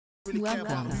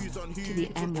Welcome to the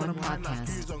M1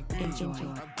 Podcast. Enjoy.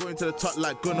 I'm going to the top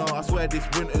like Gunnar. I swear this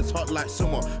winter's hot like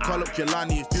summer. Call up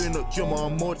Jelani, he's doing up Jummer.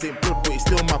 I'm more than blood, but he's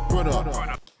still my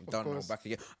brother. Don't know, back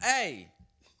again. Hey!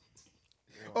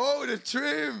 Oh, the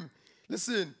trim.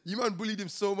 Listen, you man bullied him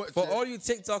so much. For all you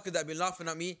TikTokers that be laughing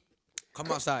at me,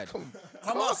 come outside. Come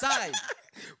outside.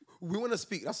 We want to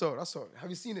speak. That's all. Have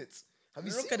you seen it? Have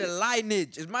you Look seen at the it?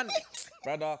 lineage. It's man,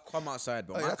 brother, come outside,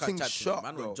 bro. Oh, Man that can't thing's chat to me. sharp,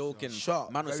 Man bro. was joking.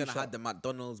 Sharp, Man was very saying I had sharp. the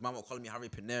McDonald's. Man was calling me Harry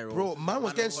Pinero. Bro, man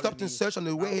was getting stopped calling and searched on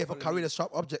the way here for calling carrying me- a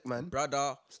sharp object, man.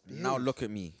 Brother, now look at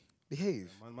me.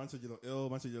 Behave. Man said you look ill.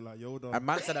 Man said you like Yoda. A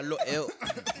man said I look ill.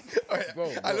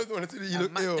 Bro, I looked on the you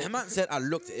look ill. A man said I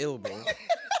looked ill, bro.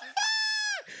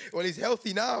 Well, he's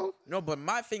healthy now. No, but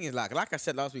my thing is like I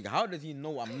said last week, how does he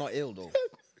know I'm not ill, though?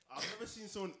 I've never seen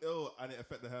someone ill and it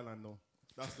affect the hairline though.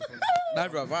 That's the thing.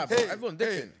 Never have I, bro. Everyone's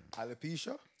different. Alopecia.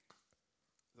 Does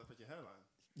that affect your hairline?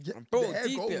 Yeah, Bro, the hair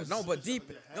deep it. goes. No, but deep.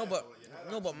 your No, hair, but bro, your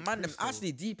hair no, but actually man, them crystal.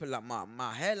 actually deeper. Like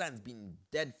my hairline's been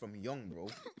dead from young, bro.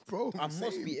 Bro, I must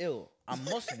same. be ill. I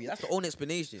must be. That's the only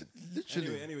explanation.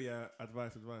 Literally. Anyway, yeah.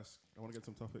 Advice. I want to get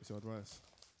some topics. Your advice.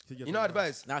 You know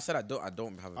advice? Now I said I don't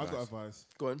have I've got advice. advice.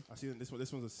 Go on. I see this one.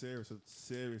 This one's a serious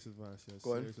advice. Yeah,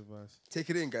 Go on. serious advice. Take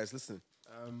it in, guys. Listen.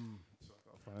 So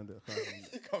I gotta find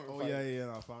it. Can't Oh find yeah.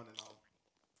 No, I found it now.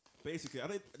 Basically,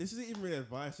 this isn't even really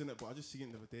advice in it, but I just seen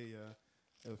it the other day. Yeah,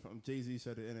 it was from Jay-Z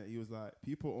said it in it. He was like,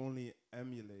 people only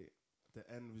emulate the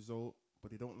end result, but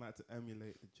they don't like to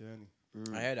emulate the journey.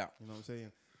 I heard that. You know what I'm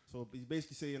saying? So he's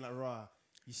basically saying like, rah,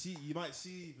 you might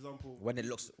see, for example,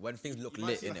 When things look you might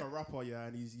lit see in like it. a rapper, yeah,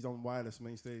 and he's on wireless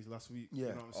main stage last week. Yeah.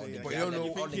 You know what I'm All the saying? But you don't know-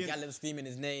 all the thinking- gallon screaming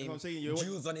his name. what I'm saying, you-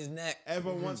 Jewels on his neck.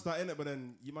 Everyone wants that in it, but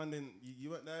then you went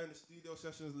there in the studio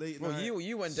sessions late Bro, night.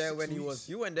 you went there 6 when he weeks.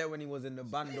 was in the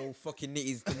bando fucking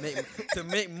nitties to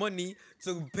make money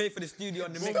to pay for the studio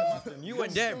and to make it happen. You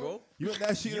went there, bro. You went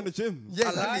there shooting in the gym. Yeah,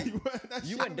 I exactly. lied.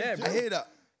 You went there, bro. I hear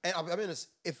that. And I'll be honest,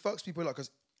 it fucks people up because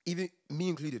even me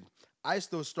included, I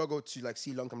still struggle to like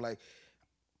see long-term, like,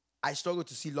 I struggle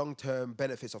to see long-term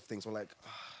benefits of things. I'm like,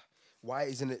 why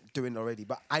isn't it doing already?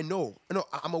 But I'm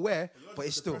aware, but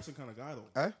it's still. depression kind of guy though.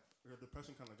 Huh? You're a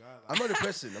depression kind of guy. I'm not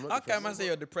depressing. I'm not How can depressing. man say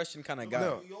you're a depression kind of guy?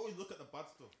 No. You always look at the bad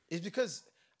stuff. It's because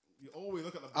You always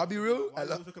look at the bad I'll be stuff. real, Why I you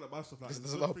lo- always look at the bad stuff? Like, there's a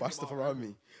don't lot of think bad stuff about around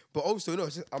me. But also, no,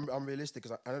 I'm realistic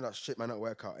because I know that shit might not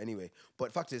work out anyway. But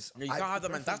the fact is, No, you can't have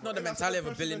that, man. That's not the That's mentality of a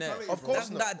depression billionaire. mentality, Of course That's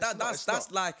not. It's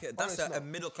that's not. like Oh, that's it's a not.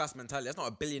 middle class mentality. That's not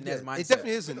a billionaire's mindset. it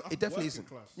definitely isn't. That's It definitely working isn't.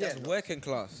 class. Yeah, That's working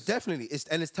class. definitely.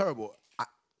 It's terrible.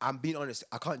 I'm being honest.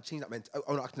 I can't change that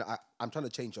mentality. I'm trying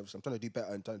to change. Obviously, I'm trying to do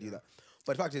better and trying to do that.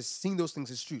 But the fact is, seeing those things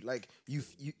is true. Like you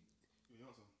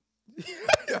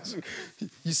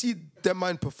see them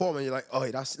man perform and you're like, oh,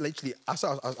 that's literally. I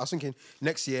was thinking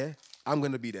next year I'm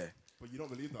gonna be there. But you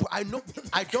don't believe that. But I know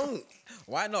I don't.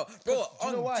 Why not, bro? you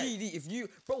On know why? GD, if you,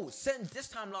 this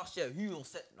time last year, who will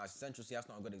set like Central C? That's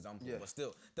not a good example, Yeah. but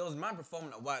still, there was man performing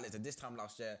at Wireless at this time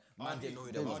last year. Man RD, didn't know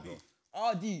who there was, RD.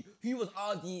 bro. RD, who was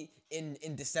RD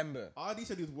in December? RD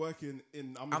said he was working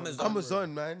in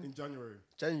Amazon, man. in January.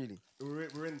 Genuinely.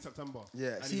 We're in September.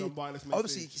 Yeah. And See, he's on wireless main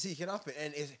obviously, stage. it can happen,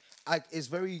 and it's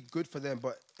very good for them,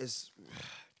 but it's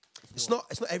not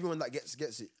everyone that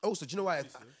gets it. Also, do you know why?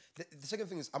 The second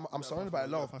thing is I'm surrounded by a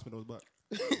lot of. Pass me those back.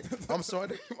 I'm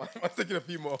surrounded. I'm taking a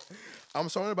few more. I'm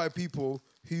surrounded by people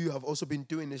who have also been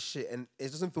doing this shit, and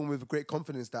it doesn't fill me with great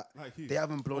confidence that Like who? they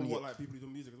haven't blown Or yet. what, like people who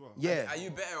do music as well? Yeah, Are you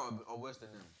better or worse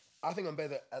than them? I think I'm better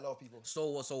than a lot of people.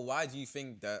 So why do you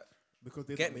think that? Because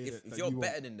they've Get not me, made if it. that you're you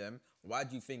better won't. than them, why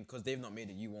do you think? Because they've not made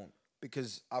it, you won't.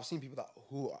 Because I've seen people that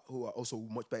who are also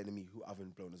much better than me who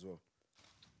haven't blown as well.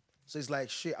 So it's like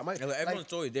shit. I might. Yeah, but everyone's like,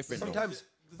 story is different, though. Sometimes,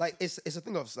 like it's a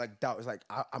thing of like doubt. It's like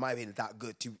am I even that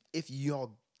good? To if you're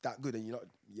that good and you're not,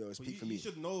 But speak for you me.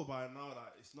 should know by now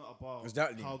that it's not about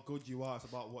Exactly. how good you are, it's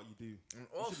about what you do.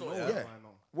 also, you should know yeah. that Yeah, by now.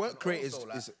 work rate is also,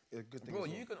 like, a good thing. Bro, as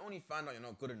well. you can only find out you're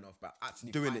not good enough by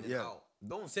actually Doing it, finding yeah. out.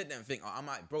 Don't sit there and think, oh, I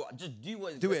might, bro. Just do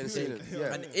what. Do it and best say you it, can.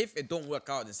 yeah. And if it don't work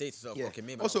out, then say to yourself, Yeah. okay,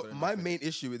 maybe. I'm Also, not good my enough. main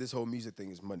issue with this whole music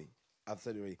thing is money. I've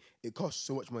said it already. It costs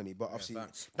so much money, but obviously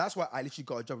facts. that's why I literally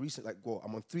got a job recently. Like, well,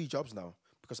 I'm on 3 jobs now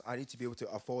because I need to be able to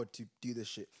afford to do this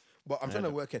shit. But I'm trying to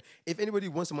work it. If anybody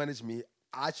wants to manage me,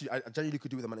 I genuinely could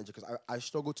do with a manager because I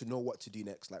struggle to know what to do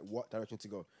next, like what direction to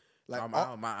go. Like,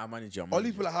 I manage you. all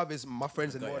people I have is my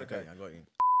friends and I Mordecai. got you.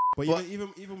 But, But-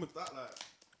 even with that, like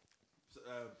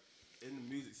in the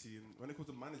music scene, when it comes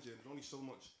to managing, there's only so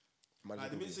much.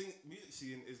 Like the music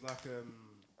scene is like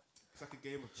it's like a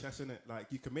game of chess, innit? Like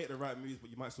you can make the right moves, but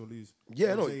you might still lose.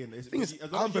 Yeah, You know no. what I'm saying? The thing is,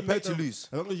 as long I'm as you prepared make to lose.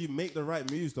 As long as you make the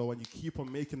right moves, though, and you keep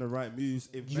on making the right moves,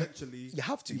 eventually you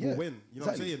have to, you will yeah. win. You know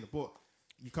Exactly. what I'm saying? But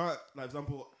you can't, like, for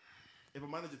example, if a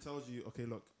manager tells you, okay,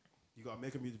 look, you gotta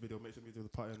make a music video, make sure the music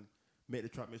with the pattern, make the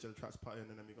track, make sure the track's pattern,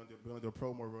 and then we're gonna do a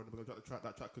promo run, we're gonna drop the track.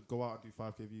 That track could go out and do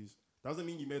 5K views. Doesn't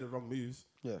mean you made the wrong moves.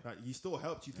 Yeah. Like, he still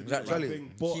helped you to Exactly. do the right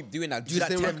thing. But Keep doing that. Do just that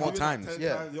didn't 10 more work. times. 10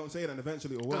 Yeah. times, you know what I'm saying? And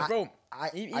eventually it'll work. Bro, I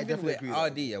even definitely with agree with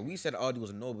RD, yeah, we said RD was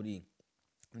a nobody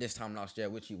this time last year,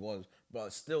 which he was,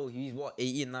 but still, he's what,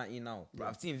 18, 19 now. But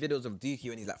I've seen videos of DQ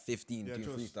when he's like 15 Yeah, doing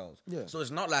trust. freestyles. Yeah. So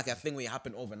it's not like a thing where it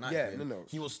happened overnight. Yeah, for him. no.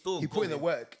 He was still He put in the going.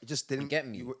 work. It just didn't You get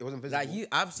me? It wasn't visible. Like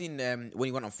I've seen when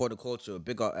he went on For the Culture,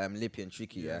 big up Lippy and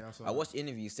Tricky. Yeah, Yeah, I saw I watched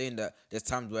interviews saying that there's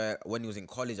times where when he was in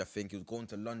college, I think he was going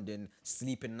to London,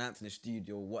 sleeping nights in the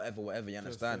studio, whatever. You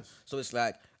understand? yes. So it's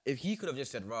like if he could have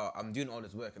just said, "Rah, I'm doing all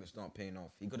this work and it's not paying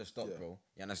off," he could have stopped, Yeah. bro.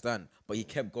 You understand? But he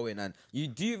kept going, and you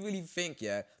do really think,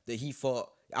 yeah, that he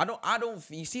thought. I don't.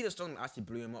 You see, the song actually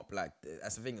blew him up. Like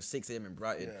that's the thing, 6 a.m. in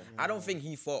Brighton. Yeah. I don't think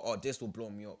he thought, "Oh, this will blow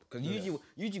me up." Because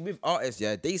usually with artists,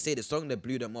 yeah, they say the song that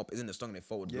blew them up isn't the song they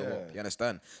thought would blow Yeah. up. You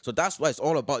understand? So that's why it's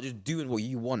all about just doing what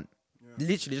you want.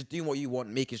 Literally just doing what you want,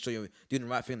 making sure you're doing the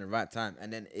right thing at the right time,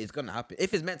 and then it's gonna happen.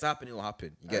 If it's meant to happen, it will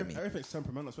happen. You get me? Everything's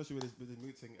temperamental, especially with his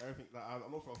mood thing. Everything, like I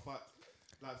know for a fact.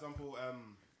 Like example,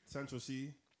 Central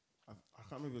C, I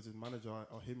can't remember if it was his manager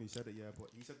or him. He said it, yeah, but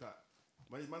he said that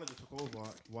when his manager took over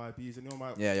YB's, and you know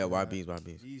my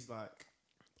YB's. He's like,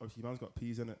 obviously, man's got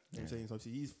P's in it. You know what I'm saying? So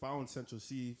obviously, he's found Central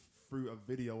C through a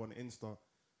video on Insta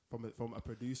from a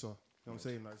producer. You know what I'm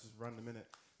saying? Like, it's just random in it.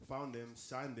 Found him,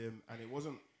 signed him, and it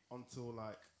wasn't until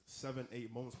like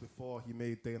 7-8 months before he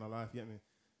made Day in a Life. You get me?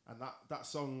 And that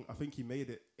song, I think he made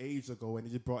it ages ago, and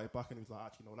he just brought it back, and he was like,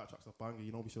 actually, no, that track's a banger.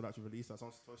 You know, we should actually release that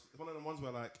song. So it's one of the ones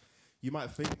where like you might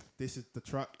think this is the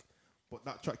track, but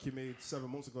that track you made 7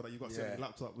 months ago that you got sent on your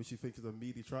laptop, which you think is a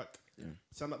meaty track,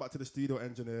 send that back to the studio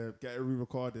engineer, get it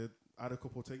re-recorded, add a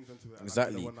couple things into it. and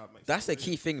Exactly. the one that makes That's the it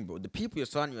key thing, bro. The people you're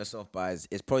surrounding yourself by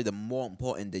is probably the more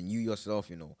important than you yourself,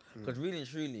 you know. Because really and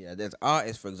truly, there's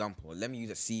artists, for example. Let me use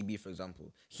a CB, for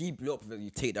example. He blew up with You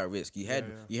Take That Risk. You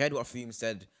heard what Fume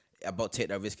said about Take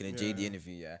That Risk in the JD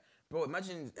interview, yeah? Bro,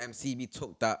 imagine CB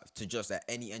took that to just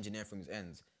any engineer from his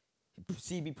ends.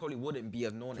 CB probably wouldn't be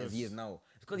as known as he is now.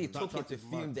 It's because he That took it track to is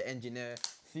Fume, mad. the engineer.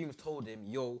 Fumes told him,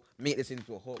 yo, make this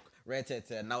into a hook.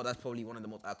 Now that's probably one of the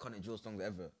most iconic drill songs to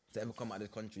ever come out of this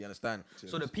country, you understand?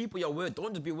 So the people you're with,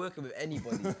 don't just be working with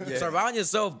anybody. Surround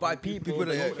yourself by people that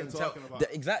that you you can can tell. talking about.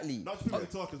 Exactly. Not just people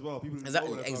that talk as well. People who know what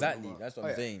they're talking Exactly. about. That's what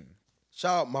I'm saying.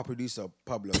 Shout out my producer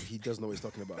Pablo. He does know what he's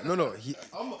talking about. No, he.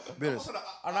 Be honest.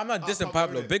 And I'm not dissing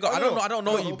Pablo. Big up. I don't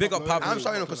know you. Big up Pablo. I'm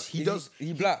shouting him because he does.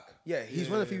 He black. Yeah, he's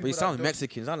one of the But people. he that sounds does-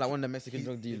 Mexican. Sounds like one of the Mexican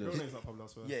drug His dealers. real name's not Pablo, I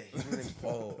swear. Yeah, he's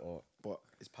one of them. But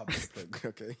it's Pablo.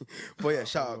 Okay, but yeah,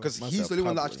 shout out because Myself, he's the only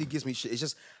one that Pablo. actually gives me shit. It's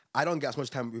just I don't get as much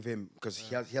time with him because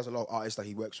he has a lot of artists that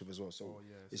he works with as well. So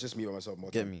it's just me by myself. More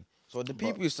Get time. me? So the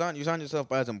people you surround yourself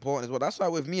by is important as well. That's why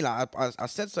with me, like I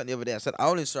said something the other day. I said I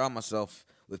only surround myself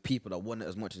with people that want it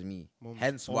as much as me.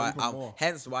 Hence why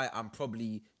I'm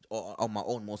probably on my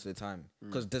own most of the time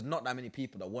because there's not that many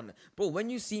people that want it. Bro, when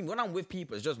I'm with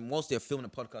people, it's just mostly filming a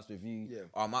podcast with you,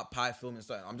 or I'm at Pi filming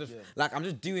something. I'm just I'm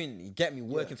just doing. You get me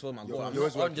working towards my goal. I'm you're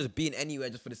not always on just being anywhere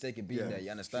just for the sake of being there.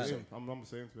 You understand? Same. I'm the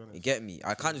same, to be honest. You get me?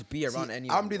 I can't just be around See,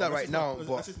 anyone. I'm doing that right now, That's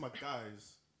but just my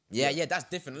guys. Yeah, that's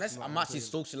different. Unless I'm actually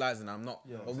socializing, I'm not.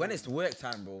 But when it's work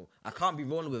time, bro, I can't be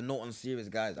rolling with no unserious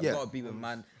guys. I've got to be with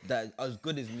man that are as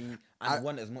good as me and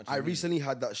want as much. I as me. recently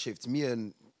had that shift. Me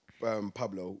and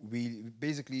Pablo, we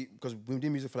basically because we've been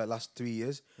doing music for like last 3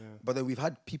 years, but then we've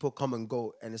had people come and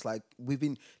go, and it's like we've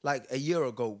been like a year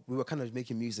ago we were kind of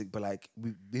making music, but like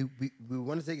we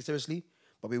want to take it seriously,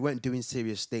 but we weren't doing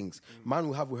serious things. Man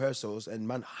will have rehearsals, and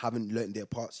man haven't learned their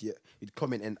parts yet. We'd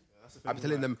come in and I'd be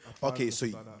telling them, okay, so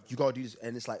you gotta do this,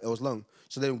 and it's like it was long.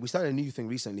 So then we started a new thing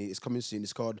recently. It's coming soon.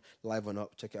 It's called Live on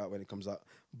Up. Check it out when it comes out.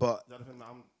 But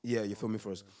yeah, you're filming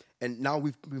for us. And now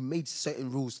we've made certain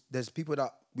rules. There's people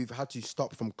that we've had to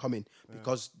stop from coming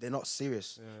because they're not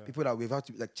serious. People that we've had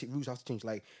to rules have to change.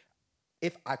 Like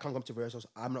if I can't come to rehearsals,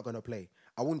 I'm not gonna play.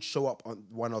 I won't show up on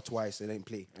one or twice and then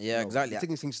play. Yeah, exactly. We're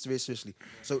taking things very seriously.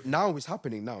 So now it's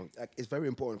happening now. Like it's very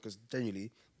important because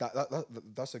genuinely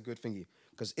that's a good thingy.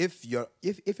 Because if you're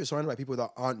surrounded by people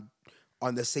that aren't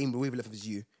on the same wavelength as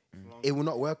you, it will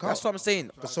not work out. That's what I'm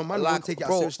saying. Because some man Like, won't take it as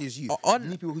bro, seriously as you. You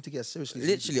need people who take it as seriously as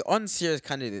you. Literally, unserious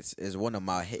candidates is one of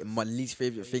my least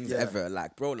favorite things ever.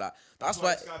 Like, bro, like that's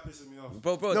why. This guy pissing me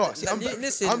off. Bro, No, see,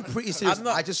 listen. I'm pretty serious. I'm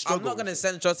not, I just struggle I'm not gonna with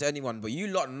send shots to anyone, but you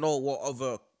lot know what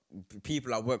other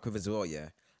people I work with as well. Yeah,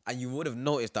 and you would have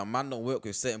noticed that man don't work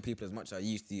with certain people as much as I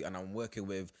used to, and I'm working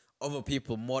with other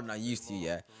people more than I used to,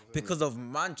 yeah. Because of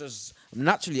man, just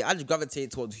naturally, I just gravitate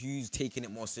towards who's taking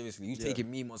it more seriously, who's taking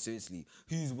me more seriously,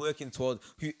 who's working towards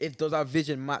who. If does our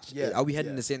vision match? Yeah, Are we heading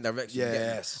in the same direction? You get me?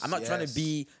 Yes, I'm not trying to yes.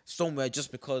 be somewhere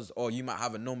just because, or you might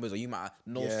have a numbers, or you might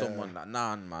know someone. Like,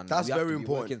 nah, man. That's we have very to be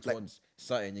important. working Like, towards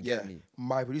something. You Yeah, get me?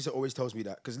 my producer always tells me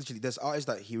that because literally there's artists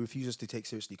that he refuses to take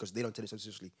seriously because they don't take themselves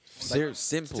seriously.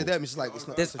 Simple. To them, it's like it's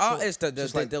not. There's it's a chore. artists that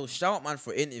It's like, they'll shout man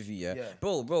for interview, yeah. Yeah.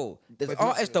 Bro. There's But if you're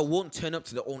artists that serious- won't turn up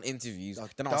to their own interviews.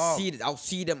 That's Then dumb. I'll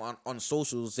see them on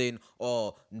socials saying,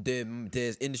 "Oh, the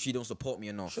industry don't support me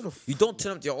enough." Should've- You don't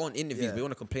turn up to your own interviews, Yeah. but you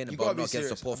want to complain You about gotta be not getting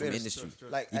serious. support I mean, from it's industry.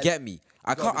 like, You and- get me?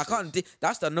 I gotta can't. be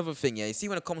That's another thing, yeah. You see,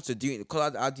 when it comes to doing,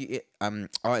 because I do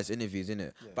artist interviews,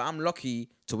 innit? But I'm lucky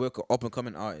to work with up and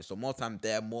coming artists. So more time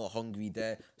they're more hungry,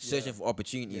 they're searching for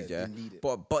opportunities, Yeah, yeah. they need it.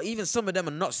 But even some of them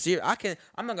are not serious.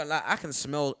 I'm not gonna lie, I can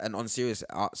smell an unserious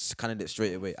arts candidate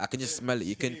straight away. I can just smell it.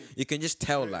 You can just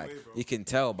tell, Straight like away, bro. you can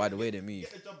tell by the way they move.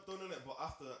 Get the job done on it, but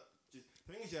after the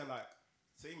thing is, yeah, like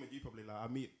same with you probably. Like I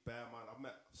meet bare man. I've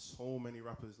met so many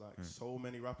rappers,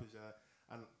 yeah.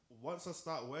 And once I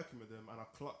start working with them and I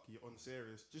clock you're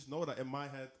unserious, just know that in my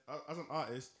head, as an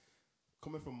artist,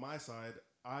 coming from my side,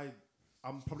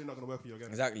 I'm probably not gonna work with you again.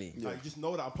 Exactly. Like you just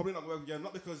know that I'm probably not gonna work with you again,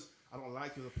 not because I don't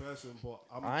like you as a person, but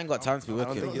I ain't got time to be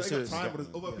working. I don't think you're I serious. got time, but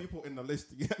there's other people in the list.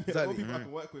 You get me? There's Exactly. other people I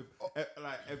can work with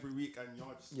like every week, and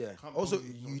you're just Yeah. can't Also,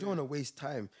 believe you don't want to waste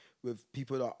time with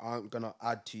people that aren't gonna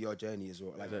add to your journey as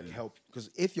well, like help. Because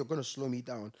if you're gonna slow me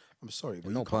down, I'm sorry,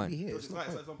 but No you can't point. be here. It's It's no like,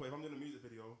 point. for example, if I'm doing a music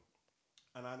video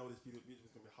and I know this music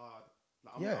is gonna be hard,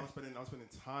 like Yeah. I'm spending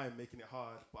time making it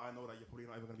hard, but I know that you're probably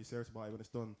not even gonna be serious about it when it's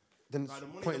done. Then Like, it's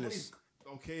the pointless. money's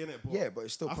okay in it, but Yeah, but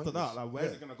it's still after pointless. that, like where's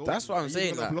Yeah. it gonna go? That's to? what I'm Are you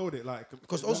saying, gonna like- upload it, like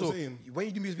Because you know what also, I'm saying? when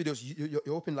you do music videos, you're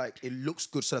hoping like it looks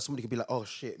good so that somebody can be like, oh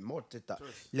shit, Mod did that.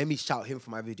 Trust. Let me shout him for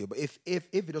my video. But if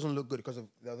it doesn't look good because of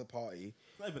the other party,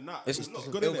 It's not even that. It's It's not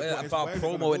just good in it, but it's about where's it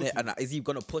gonna promoting go it, to? and is he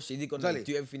gonna push it? Is he gonna Exactly.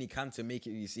 do everything he can to make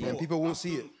it? You see, And people won't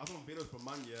see it. I've done videos for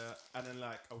man, yeah, and then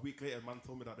like a week later, man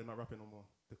told me that they're not rapping no more.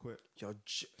 They quit.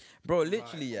 bro.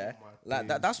 Literally, yeah. oh my Like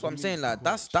days, that's what I'm really saying. Like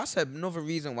push. that's another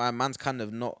reason why man's kind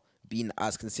of not been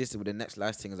as consistent with the next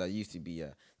live thing as I used to be. Yeah,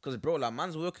 because bro, like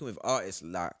man's working with artists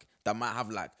like that might have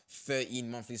like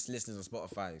 13 monthly listeners on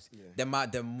Spotify. They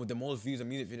might the most views a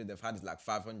music video they've had is like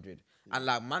 500, and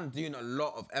like man doing a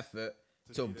lot of effort.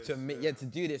 To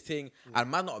do this thing,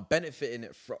 and man not benefiting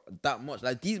it from that much.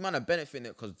 Like these man are benefiting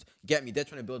it because get me, they're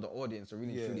trying to build an audience. So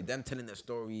really, truly, them telling their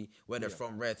story where they're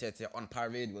from, Rare Tete on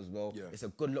Pirate Radio as well. Yeah. It's a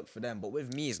good look for them. But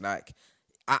with me, it's like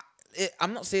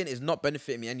I'm not saying it's not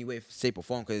benefiting me any way, shape or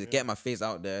form, because getting my face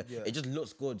out there, it just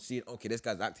looks good seeing, okay, this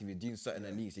guy's actively doing something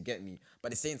at least, you get me? But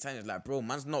at the same time, it's like, bro,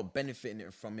 man's not benefiting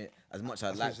it from it as much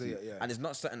as I'd like to. Yeah. And it's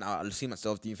not something I'll see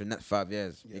myself doing for the next 5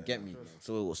 years, you get me?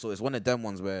 So it's one of them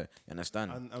ones where, you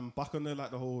understand? And back on the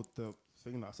like the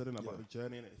thing that I said about the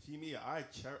journey, and see me,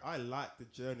 I like the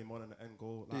journey more than the end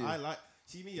goal. Like I like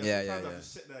see me. Yeah, Sometimes yeah. I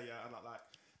just sit there, and like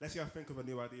let's say I think of a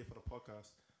new idea for the podcast.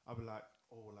 I'll be like,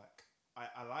 oh, like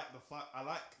I like the fact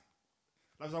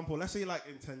for example, let's say like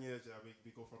in 10 years,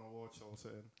 we go for an award show or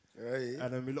something, Right.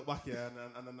 and then we look back here,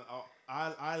 and then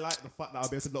I like the fact that I'll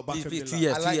be able to look back Please, and please, be 2 like,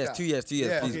 years, I 2 like years, that. 2 years, 2 years,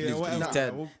 Yeah. please, Okay, please, whatever. please,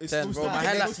 10, Well, it's 10, still bro.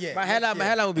 starting next year, My next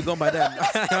hairline will be gone by then. My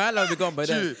hairline will be gone by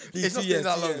then. True. Please, It's not 2 years, staying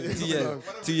that long. 2 It's not years, long.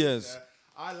 2 years.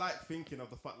 I like thinking of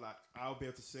the fact like I'll be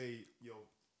able to say, yo.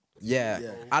 Yeah,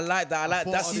 Yeah. I like that. I like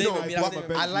thought that's I same know with me. what That's my same with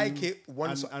me. I bedroom like it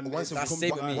once and once that's we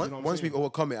same with me. once we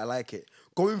overcome it. I like it.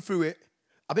 Going through it,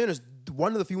 I'll be honest.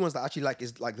 One of the few ones that I actually like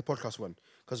is like the podcast one,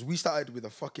 because we started with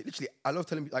a literally. I love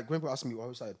telling like when people ask me what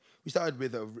we started. We started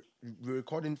with a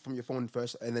recording from your phone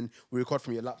first, and then we record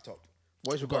from your laptop.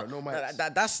 Voice recorder, no mics.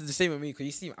 That's the same with me, because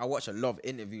you see, I watch a lot of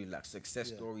interviews, like success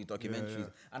stories,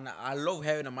 documentaries, and I love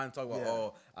hearing a man talk about,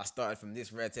 oh, I started from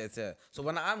this red tear. So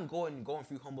when I'm going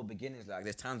through humble beginnings, like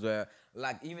there's times where,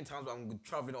 like even times where I'm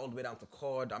traveling all the way down to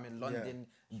Cord, I'm in London,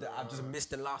 I've just missed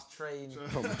the last train.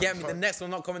 Get me, the next one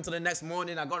not coming till the next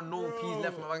morning. I got no peas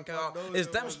left in my bank account. It's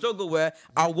them struggle where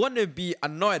I want to be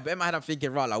annoyed, but in my head I'm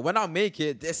thinking, right, like when I make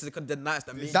it, this is the nights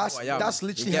that make me who I am. That's You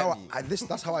literally get how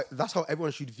me? that's how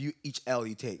everyone should view each L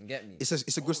you take. Get me?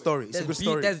 It's a good story. It's a good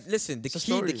story. Listen, the It's a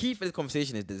key story. for this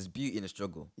conversation is there's beauty in the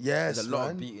struggle. Yes, there's a lot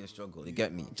man. of beauty in the struggle. You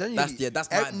get me? Genuinely,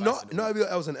 That's my advice. not every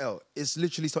L's an L. It's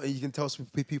literally something you can tell some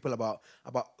people about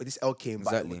this L came,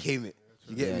 but Exactly. we came it.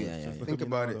 You get Yeah, me? yeah, yeah, yeah. Think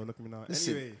about it. Look at me now.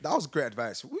 Listen, Anyway, that was great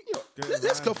advice. Great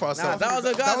Let's go advice. for ourselves.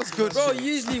 That was good, bro. shit.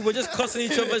 Usually we're just cussing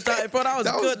each other. Bro, that was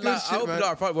That was good. good Like, shit, I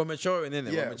hope man. we're maturing,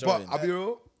 innit? Yeah, We're maturing. but I'll be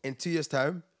real. In 2 years'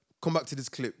 time, come back to this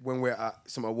clip when we're at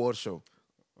some award show.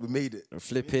 We made it.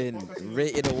 Flipping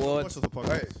rated awards.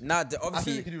 Right. Nah, think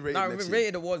obviously, we could do rated nah, next year.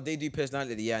 rated awards. They do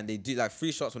personality of the year, and they do like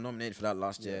 3 shots were nominated for that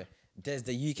last year. There's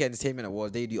the UK Entertainment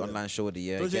Awards. They do online show of the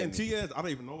year. Those get in me? 2 years, I don't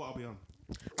even know what I'll be on.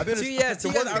 I've been 2 years. 2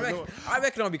 years. I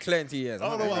reckon I'll be clear in 2 years. I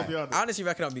don't know what I'll be on. I honestly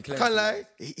reckon I'll be clear. Can't in 2 lie.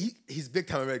 years. He's big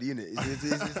time already,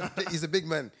 innit? He's a big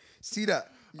man. See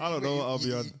that? I don't know what I'll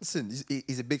be on. Listen,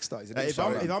 he's a big star. He's a big If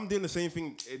star. I'm doing the same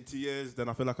thing in 2 years, then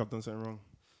I feel like I've done something wrong.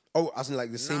 Oh, as in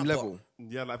like the same but- level.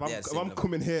 Yeah, like Yeah, if same I'm level.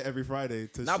 coming here every Friday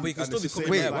to Nah, but you can and still it's be the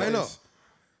coming same here, why like not? this.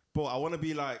 But I want to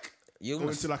be like You going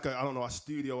must- to like I don't know, a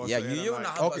studio or Yeah, something. you and not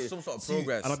like, have okay, some sort of see,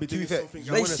 progress. and I'll be To be doing fair, something.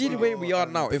 you Like, wanna see the start- way we are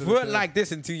now. If we're like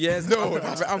this in 2 years, No, I'm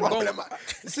that's going. problem.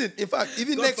 Listen, in fact,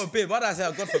 even God next forbid. What did I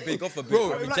say? God forbid. God forbid. Bro, I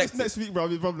Like, reject it. next week, bro, I'll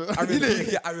be problem. I rebuke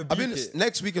it. I I've rebuke been it.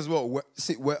 next week as well.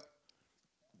 We're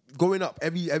going up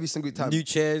every single time. New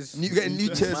chairs. Getting new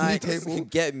chairs, new mics, table.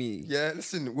 Get me. Yeah,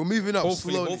 listen, we're moving up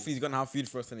Hopefully, slowly. hopefully he's gonna have food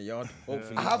for us in the yard.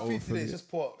 Hopefully. I have food today. It's just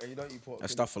pork, and you don't eat pork.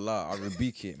 Astaghfirullah. I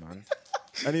rebuke it, man.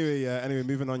 Anyway,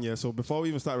 moving on. Yeah. So before we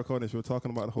even start recording this, we were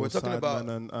talking about the whole We're talking about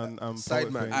Sideman and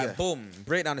Sideman, Poet thing. yeah. Alright, boom.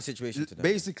 Break down the situation today.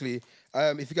 Basically,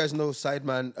 if you guys know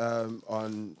Sideman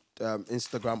on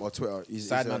Instagram or Twitter, he's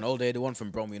Sideman a- all day, the one from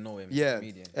Brom, we know him. Yeah,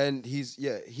 Comedian. and he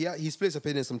splits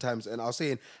opinions sometimes. And I was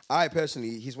saying, I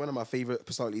personally, he's one of my favorite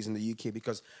personalities in the UK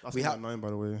because That's we we have. 9, by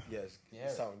the way. Yes,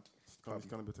 sound. It's kind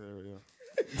of a bit area.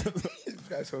 This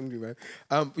guy's hungry, man.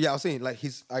 Yeah, I was saying, like,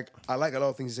 he's like, I like a lot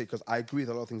of things he says because I agree with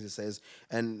a lot of things he says,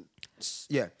 and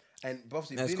yeah, and but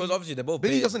obviously, Yeah, it's Billy- because obviously they're both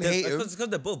Billy beta- doesn't hate him. It's because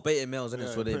they're both beta males, innit?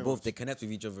 Yeah, So they pretty both much. they connect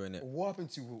with each other, innit? What happened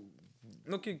to?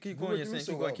 No, keep We going. were You're doing saying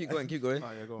so keep well. going, keep going.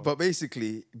 Ah, yeah, go on. But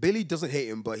basically, Billy doesn't hate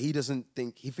him, but he doesn't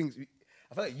think he thinks.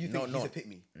 I feel like you think No. he's a pick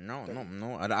me. No.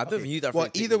 I don't even use that. Well,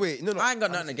 phrase, pick either me. way, no. I ain't got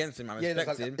I'm nothing saying- against him. I Yeah, respect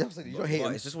that's like- him. absolutely, you don't hate but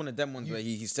him. it's just one of them ones where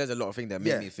he says a lot of things that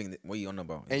make Yeah. me think that what you on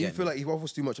about. And you get feel me? like he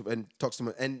waffles too much and talks too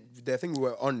much. And the thing we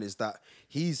were on is that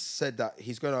he's said that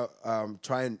he's gonna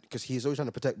try and because he's always trying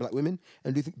to protect black women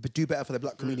and do better for the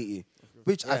black community,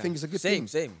 which I Yeah. think is a good Same.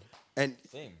 thing. And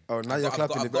oh, now I've you're got-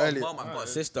 clapping I've it got a earlier. mum, I've got a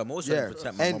sister. I'm always Yeah, trying to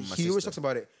protect my and mum and my he always sister. talks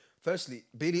about it. Firstly,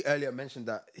 Billy earlier mentioned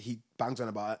that he bangs on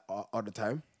about it all the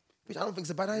time, which I don't think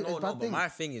is a bad idea. No, bad but thing. my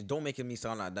thing is, don't make me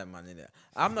sound like that, man. Innit?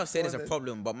 I'm not saying it's a then.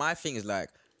 problem, but my thing is like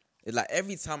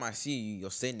every time I see you,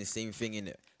 you're saying the same thing in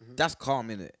it. Mm-hmm. That's calm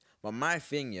in it. But my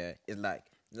thing, yeah, is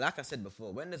like I said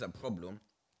before, when there's a problem,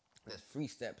 there's 3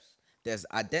 steps. There's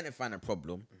identifying a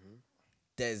problem, Mm-hmm.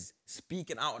 there's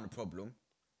speaking out on the problem,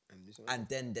 and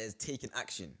then there's taking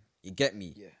action. You get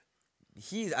me? Yeah.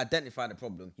 He's identified the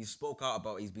problem. He spoke out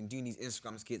about it. He's been doing these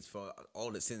Instagram skits for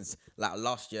since like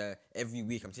last year. Every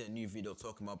week I'm seeing a new video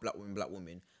talking about black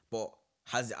women. But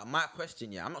my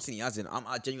question, yeah, I'm not saying he hasn't. I'm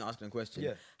genuinely asking a question.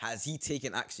 Yeah. Has he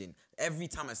taken action? Every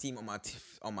time I see him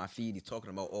on my feed, he's talking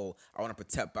about, oh, I want to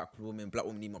protect black women. Black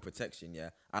women need more protection, yeah.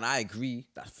 And I agree,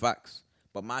 that's facts.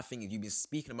 But my thing is, you've been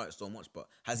speaking about it so much, but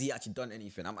has he actually done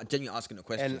anything? I'm genuinely asking a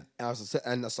question.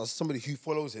 And as somebody who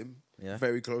follows him Yeah.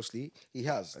 very closely, he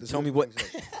has. There's Tell me multiple what-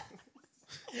 things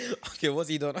he has. Okay, what's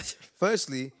he done?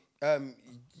 Firstly,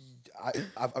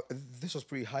 this was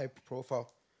pretty high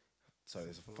profile. Sorry,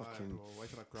 there's a fucking. Why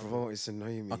should I grab Bro, it's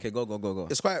annoying me. Okay, go.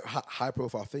 It's quite high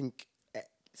profile. I think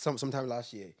sometime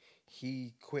last year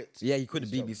he quit. Yeah, he quit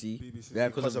his the job. BBC. Yeah,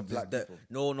 Because of black people.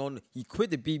 No, he quit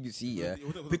the BBC. Yeah, He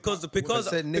wouldn't- because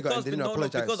said nigger and didn't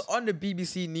apologize. because on the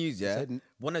BBC News, yeah, said-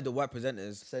 one of the white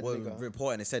presenters Said was nigger.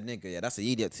 reporting and said nigger. Yeah, that's an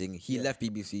idiot thing. He left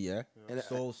BBC. Yeah, And-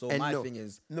 so and my no, thing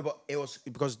is, no, but it was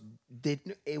because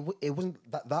it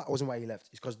wasn't that wasn't why he left.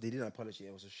 It's because they didn't apologize.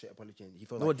 It was a shit apology. And he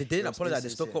felt no, like they it didn't was apologize. They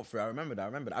stuck insincere. up for it. I remember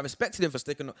that. I respected him for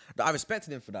sticking up. I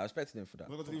respected him for that.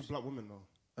 What got to do with black women though?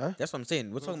 That's what I'm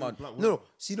saying. We're talking about. Black No, women.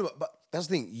 see, no, but that's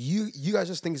the thing. You guys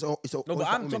just think it's all. No, but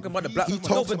I'm talking about the black. He No,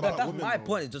 talks but about that's women, my though.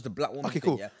 point. Is just the black woman. Okay, thing,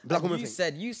 cool. Yeah? Black Like woman you thing.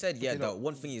 said, yeah, that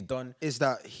one thing he's done. is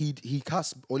that he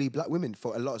cast only black women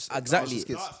for a lot of Exactly.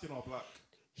 skits. Dark skin or black?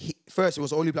 First, it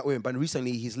was only black women, but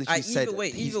recently he's literally Either said way,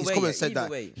 he's either way, come yeah, and said either that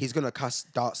way. he's gonna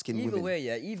cast dark skinned Either women.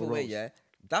 way, yeah.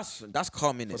 That's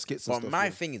calm in it. skits and But stuff, my yeah.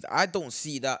 thing is, I don't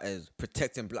see that as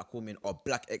protecting black women or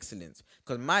black excellence.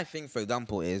 Because my thing, for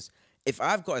example, is if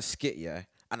I've got a skit, yeah,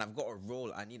 and I've got a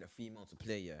role I need a female to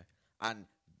play, yeah, and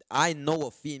I know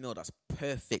a female that's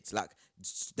perfect, like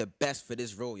the best for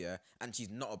this role, yeah, and she's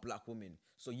not a black woman.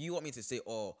 So you want me to say,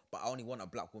 oh, but I only want a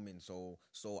black woman, so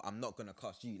I'm not gonna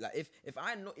cast you. Like if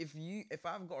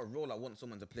I've got a role I want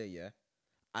someone to play, yeah,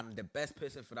 and the best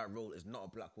person for that role is not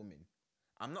a black woman,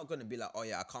 I'm not gonna be like, oh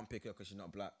yeah, I can't pick her because she's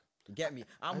not black. You get me?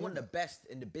 I'm one of the best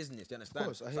in the business. You understand?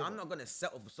 course, I hear So I'm that. not gonna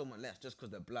settle for someone less just because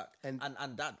they're black. And-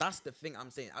 And that's the thing I'm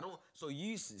saying. I don't. So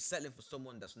you settling for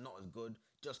someone that's not as good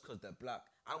just because they're black.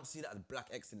 I don't see that as black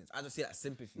excellence. I just see that as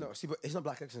sympathy. No, see, but it's not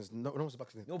black excellence. No one's black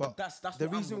excellence. No, but that's the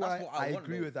what reason that's why what I want,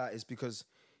 agree though. with that is because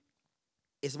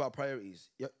it's about priorities.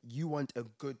 You want a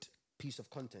good piece of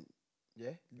content.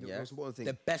 Yeah, the Yeah. most important thing.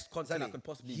 The best content I Exactly. could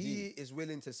possibly He do. is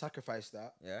willing to sacrifice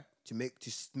that. Yeah. To make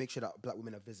sure that black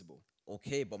women are visible.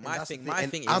 Okay, but And my that's the thing, thing, my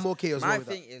and thing is, I'm okay as well my with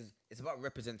that. thing is, it's about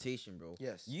representation, bro.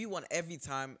 Yes. You want every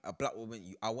time a black woman,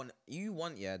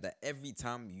 yeah, that every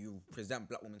time you present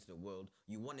black women to the world,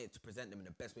 you want it to present them in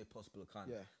the best way possible you can.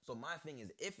 Yeah. So my thing is,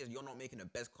 if you're not making the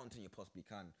best content you possibly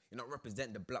can, you're not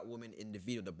representing the black woman in the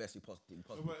video the best you possibly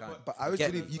can. But I always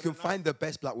Get believe me? you can find the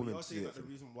best black woman You're to do saying it. that the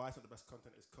reason why it's not the best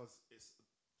content is because it's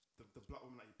the black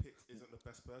woman that you picked isn't the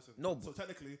best person. No, So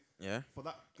technically, Yeah. for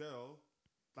that girl,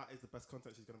 that is the best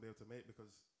content she's gonna be able to make because,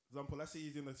 for example, let's say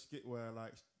you're doing a skit where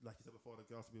like you said before, the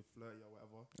girls to be flirty or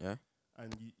whatever, Yeah.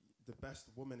 and the best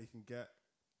woman you can get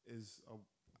is a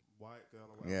white girl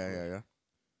or whatever. Yeah.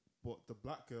 But the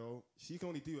black girl, she can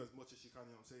only do as much as she can.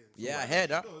 You know what I'm saying? Yeah, I whatever heard she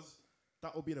that. does,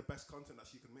 that will be the best content that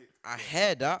she can make. I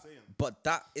heard that, saying. but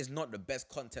that is not the best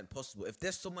content possible. If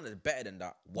there's someone that's better than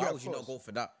that, why Yeah, would of you not course. go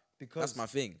for that? Because That's my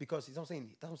thing. Because that's what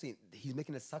I'm saying. He's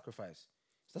making a sacrifice.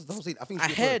 That's what I'm saying. I think I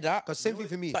heard that. Because same thing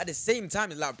for me. But at the same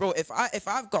time, it's like, bro, if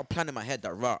I've got a plan in my head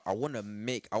that right, I wanna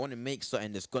make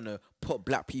something that's gonna put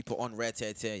black people on red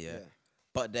tear, yeah.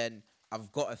 But then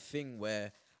I've got a thing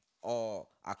where,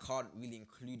 I can't really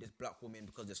include this black woman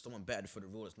because there's someone better for the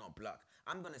role that's not black.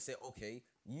 I'm gonna say, okay,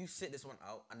 you sit this one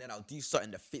out, and then I'll do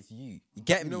something that fits you. You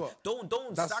get me? know what? Don't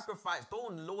That's- sacrifice.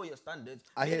 Don't lower your standards.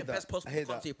 I Make hear the that. best possible I hear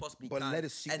content that. you possibly But can, let it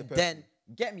suit and the person. then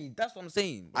get me. That's what I'm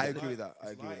saying. I It's agree with like- that. I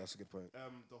it's agree. like, That's a good point.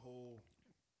 The whole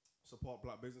support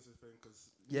black businesses thing because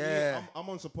Yeah. I'm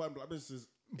on supporting black businesses,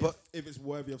 But- if it's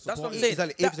worthy of That's support. what I'm saying.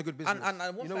 Exactly, if it's a good business. And one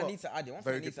You know thing I what? need to add,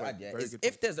 Very good point, very is good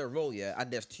if point. there's a role,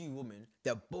 and there's two women,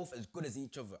 they're both as good as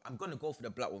each other. I'm gonna go for the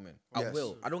black woman. I Yes.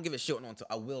 will. I don't give a shit on to.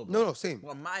 I will. No, same.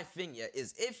 Well, my thing,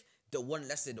 is if the one,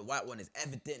 let's say the white one, is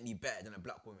evidently better than a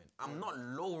black woman, I'm not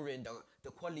lowering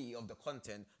the quality of the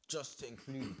content just to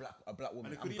include a black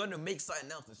woman. it could I'm gonna make something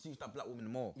else that suits that black woman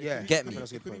more. Yeah. Get It me? could,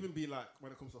 That's a it good could point. even be like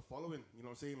when it comes to following, you know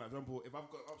what I'm saying? Like, for example, if I've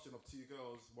got an option of two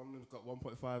girls, one of them's got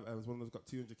 1.5 M's, one of them's got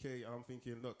 200K, and I'm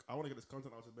thinking, look, I want to get this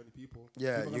content out to as many people.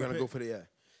 Yeah, People you're gonna go pick. for the yeah.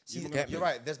 See, You're gonna you're pick.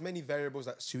 right. There's many variables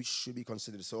that should be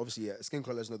considered. So obviously, yeah, skin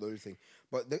color is not the only thing.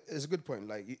 But it's a good point.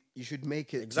 Like you should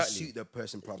make it Exactly. to suit the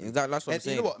person properly. Exactly, that's what I'm and you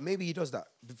saying. know what? Maybe he does that.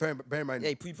 Bear in mind, Yeah,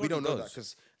 he we probably don't know that does.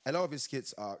 because a lot of his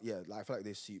skits are like I feel like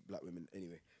they suit black women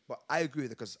anyway. But I agree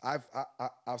with it because I've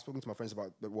spoken to my friends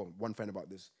about one friend about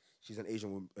this. She's an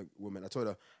Asian woman. I told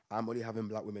her I'm only having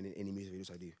black women in any music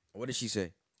videos I do. What did she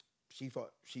say? She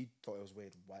thought it was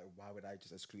weird. Why would I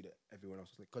just exclude everyone else?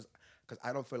 Because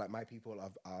I don't feel like my people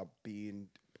are being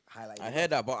highlighted. I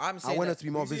heard that, but I'm saying I want that- us to be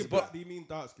more Do you say visible. black, do you mean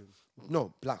dark skin?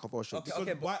 No, black of all shades.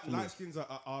 Okay, Because but- light skins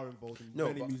are involved in No,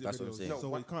 many but music that's what I'm videos. saying. No, So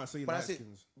when- you can't say when I light say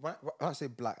skins. when I say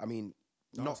black, I mean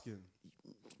Dark not skin.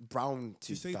 brown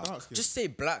to You say dark. dark skin. Just say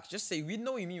black. Just say we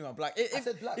know you mean by black. If,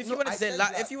 said black. if No, you want I to say said light,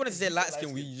 black. if you want to If say you say light light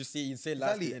skin, we skin. just say light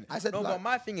Exactly. skin. I said no, black. but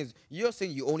my thing is, you're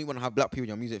saying you only want to have black people in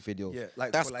your music videos. Yeah,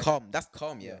 like, that's for like- calm. That's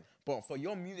calm. Yeah. Yeah. But for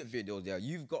your music videos,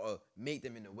 you've got to make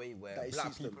them in a way where That it black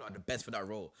suits them. people are the best for that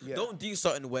role. Yeah. Don't do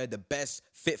something where the best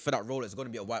fit for that role is going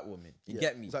to be a white woman. You Yeah,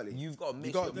 get me? exactly. You've got to You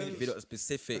make gotta your music do- video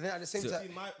specific. But then at the same to- time-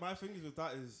 See, my thing is with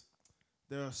that is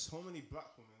there are so many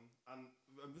black women, and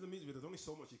with the music video, there's only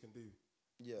so much you can do.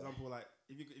 Yeah. For example, like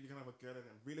if you can have a girl in,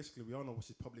 and realistically, we all know what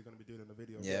she's probably going to be doing in the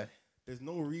video. Yeah. There's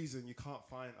no reason you can't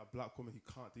find a black woman who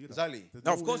can't do that. Exactly. There's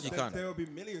No, of course you reason- can. There will be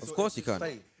millions. Of So course it's you just can.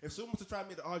 like, if someone was to try and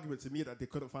make the argument to me that they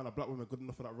couldn't find a black woman good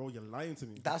enough for that role, you're lying to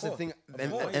me. That's the course, thing, of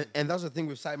and, course. and that's the thing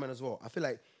with Sideman as well. I feel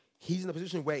like he's in a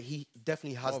position where he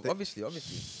definitely has the obviously.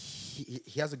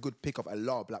 he has a good pick of a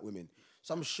lot of black women.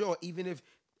 So I'm sure even if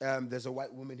there's a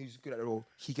white woman who's good at the role,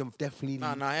 he can definitely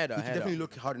Nah, I heard that, he I can heard definitely that.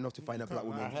 look hard enough to find a black can't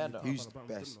lie. woman I heard that. who's Find a black woman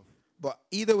good best. enough. But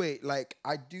either way, like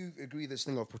I do agree this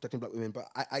thing of protecting black women. But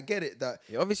I get it that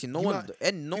Yeah, obviously, no you one might-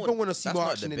 and no people one want to see that's more not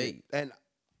a action in it, debate. and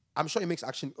I'm sure it makes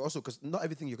action also because not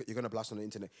everything you're gonna blast on the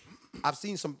internet. I've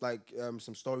seen some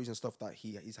some stories and stuff that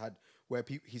he's had where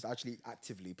he's actually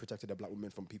actively protected a black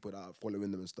woman from people that are following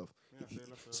them and stuff.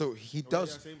 So he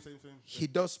does. Same. He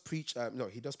does preach. No,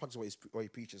 he does practice what he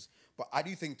preaches. But I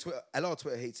do think a lot of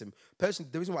Twitter hates him. Personally,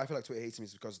 the reason why I feel like Twitter hates him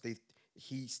is because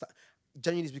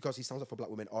genuinely is because he stands up for black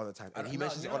women all the time, and he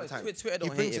mentions it all the time. Twitter He don't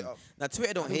hate brings it him. up. Now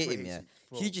Twitter don't I know hate Twitter him. hates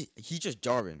Yeah, him, bro. he's just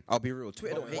jarring. I'll be real.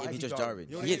 Twitter But don't hate why him. is He's he just jarring? jarring.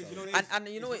 You know what He it is. is? You know what it is? And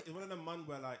you know what? It's one of them man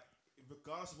where like,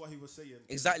 regardless of what he was saying.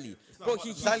 Exactly, it's not bro. about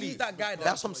He, the he's man. that guy.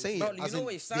 That's what I'm saying. Bro, you As know in,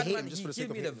 what? they Sad hate man. him just He for the sake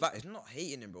give of me the hating vibe. It's not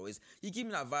hating him, bro. He give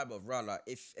me that vibe of rah. Like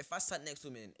if I sat next to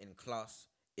him in class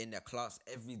in their class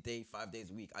every day, 5 days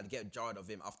a week, I'd get jarred of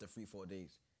him after 3-4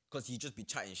 days because he'd just be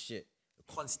chatting shit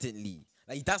constantly.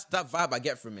 Like that's that vibe I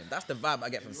get from him. That's the vibe I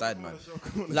get from Sideman.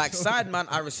 Like Sideman,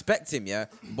 I respect him, yeah.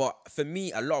 But for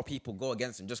me, a lot of people go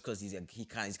against him just because he's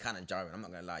kind of jarring. I'm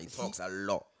not gonna lie, he talks a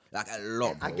lot. Like a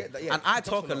lot, bro. I get that, yeah. And I He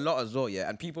talks talk a lot as well, yeah.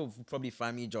 And people probably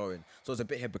find me jarring, so it's a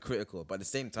bit hypocritical. But at the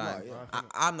same time,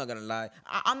 I'm not gonna lie.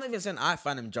 I'm not even saying I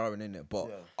find him jarring in it, but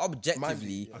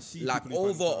objectively, I see like people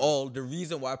who find him overall, the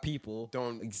reason why people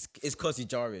Don't- is because he's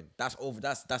jarring. That's over.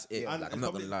 That's it. And Like it's I'm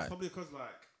not probably, gonna lie. Probably because like.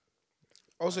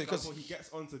 Also, For because example, he gets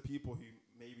onto people who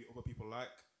maybe other people like.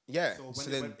 yeah, So,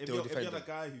 so when, then if they'll you're defend the him.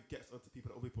 guy who gets onto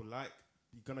people that other people like,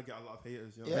 you're gonna get a lot of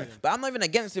haters. You know Yeah. what I mean? But I'm not even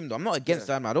against him though. I'm not against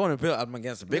Sideman. I don't want to build him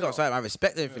against him. Big up Sideman. I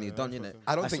respect everything he's done, innit?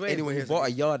 I don't think swear, anyone he here's bought a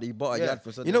against- yard. He bought a Yeah. yard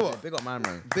for something. You know what? Big up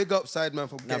man. Big up Sideman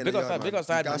for getting big a up yard, big up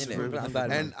man. Sideman, That's innit? true. Big up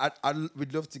Sideman. And I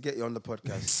would love to get you on the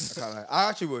podcast. I can't lie. I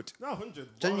actually would. No,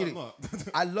 100. Genuinely, Why not?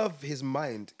 I love his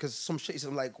mind because some shit is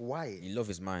I'm like, why? You love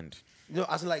his mind. You know,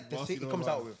 as in like the Whilst shit you he know comes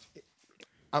why. out with.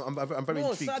 I'm very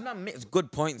No, intrigued. Sideman makes good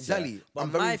points. Exactly. Yeah. But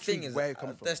I'm very my intrigued thing is, where it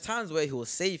come from. there's times where he will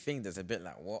say things that's a bit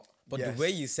like what, but Yes. the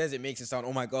way he says it makes it sound,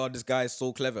 oh my god, this guy is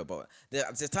so clever. But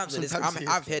there's times where Sometimes he is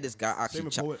I've heard this guy actually.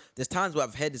 with poet. There's times where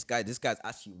I've heard this guy's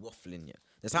actually waffling. Yeah.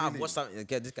 There's times I've watched something.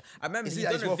 This guy. I remember Is he he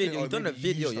like done a he's waffling video. or He done a maybe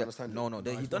you video. just Yeah. understand it?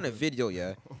 No, he done a video.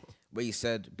 Yeah, where he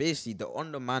said basically the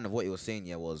underman of what he was saying.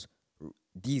 Yeah, was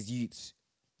these youths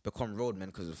become roadmen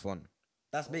because of fun.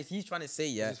 That's basically he's trying to say.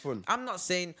 Yeah, It's fun. I'm not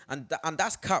saying, and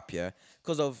that's cap. Yeah,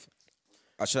 because of.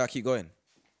 Should I keep going?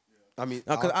 I mean,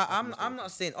 No, because I'm not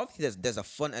saying obviously there's a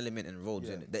fun element in roads.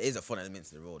 Yeah. Innit? There is a fun element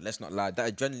to the road. Let's not lie.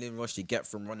 That adrenaline rush you get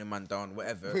from running man down,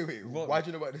 whatever. Wait, why do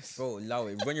you know about this? Bro, allow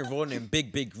it. When you're rolling in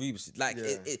big groups, like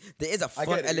Yeah. there is a I fun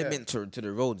get it, yeah. element to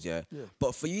the roads, yeah?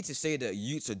 But for you to say that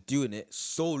youths are doing it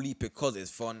solely because it's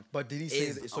fun, But did he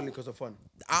say that it's only because of fun?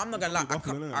 I'm not gonna lie,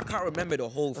 Probably waffling, innit? I can't remember the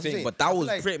whole That's the thing, thing. but that I feel was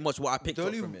like pretty much what I picked The up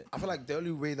only, from it. I feel like the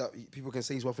only way that people can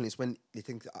say he's waffling is when they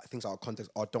think things out of context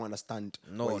or don't understand.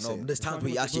 No, what he's saying. there's times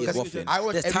where he actually is Because waffling. I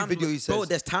watch There's every times video he says. Bro,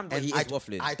 there's times where and he is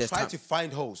waffling. I There's try time- to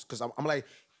find hosts because I'm like,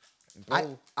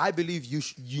 Bro. I believe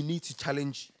you need to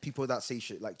challenge people that say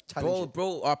shit. Like challenge it.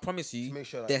 Bro, I promise you, To make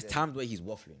sure that- there's yeah. times where he's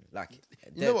waffling. Like,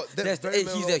 You know what? They're there's- very he's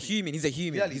well a human. He's a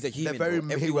human. Yeah, He's a they're human. very bro.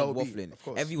 may Everyone's well be, waffling. of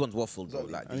course. Everyone's waffled, bro.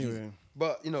 Exactly. Like, he's- Anyway,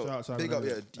 But you know, shout out big Sideman, up, yeah.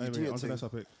 anyway. You do Anyway, your on to the thing. next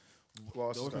topic. What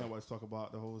else The is other thing I going? want to talk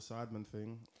about the whole Sideman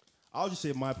thing. I'll just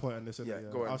say my point on this. Yeah,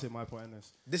 innit? go on. I'll say my point on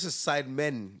this. This is side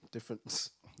men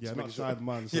difference. Yeah, Just not making sure.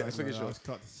 Sideman. Yeah, Sideman, just making I sure. was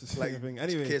cut. Like Thing.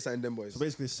 Anyway, KSI and them boys. so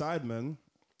basically, Sidemen.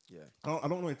 Yeah. I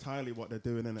don't know entirely what they're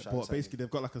doing in it, Shout out but Sidemen. basically they've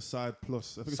got like a Side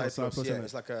Plus. I think Side it's called Side Plus, Plus. yeah, innit?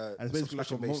 it's like a and it's basically like a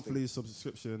subscription-based thing. monthly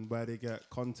subscription where they get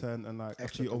content and like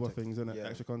Extra a few other content. things in it, Yeah.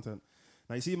 extra content.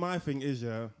 Now you see, my thing is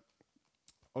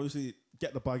obviously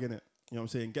get the bag in it. You know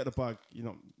what I'm saying? Get the bag. You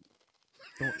know,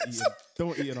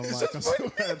 don't eat it on mic. I swear.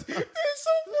 It's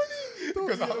so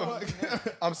funny because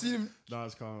I'm seeing him No,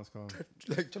 it's calm. It's calm.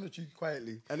 like trying to chew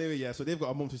quietly. Anyway, yeah, so they've got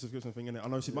a monthly subscription thing in it.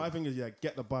 And obviously, my thing is,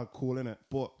 get the bag, cool in it.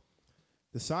 But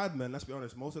the Sidemen, let's be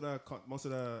honest, most of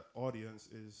the audience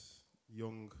is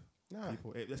young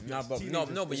people. Let's be Nah, honest, but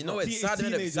teenagers. but you know not- it's it's sad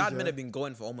men teenagers, have been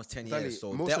going for almost 10 Exactly. years,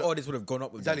 so Most their of- audience would have grown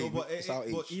up with Exactly. them. No, but, It's our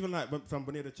but age. even like from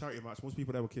when they had the charity match, most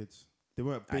people there were kids. They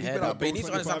weren't. I big. heard They've that, been but you like need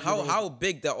to understand 25-year-olds. how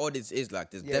big their audience is.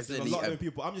 Like, there's Yeah, There's definitely a lot of them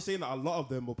people. I'm just saying that a lot of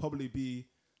them will probably be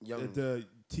Young. the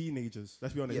teenagers.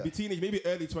 Let's be honest. Yeah. It'll be teenage, maybe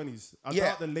early 20s. I Yeah,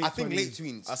 doubt the late I think 20s. late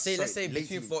tweens. I'll say, let's say Sorry, late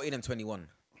between teens. 14 and 21.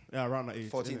 Yeah, around that age.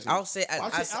 14 innit? to- I'll say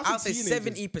I'll say teenagers.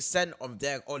 70% of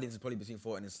their audience is probably between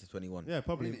 14 and 21. Yeah,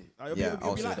 probably. Really? It'll Yeah, be, I'll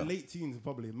it'll be say like that. late teens,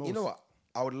 probably. Most. You know what?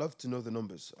 I would love to know the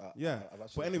numbers. Yeah, I've but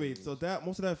actually anyway, seen so that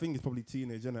most of their thing is probably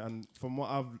teenage, innit? And from what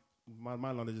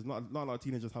my knowledge is not a lot of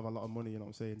teenagers have a lot of money. You know what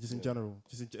I'm saying? Just in general,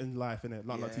 just in life, innit?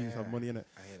 Not a lot of teenagers have money, innit?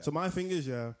 I hear that. So my thing is,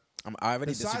 I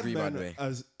already the disagree, by the Sidemen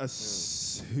way. are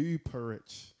super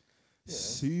rich.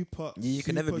 Super. You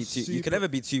can never be too. You can never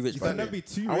be too rich. You by can the never way. be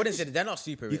too I wouldn't rich. say they're not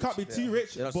super rich. You can't be too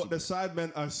rich, They're not but the super-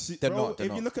 Sidemen are. They're bro, not. They're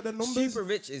if you not. look at the numbers, Super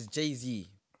rich is Jay-Z.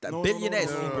 That No, billionaire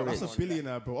is no, super that's rich. a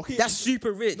billionaire, bro. Okay, That's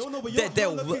super rich. No, but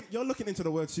They're you're looking into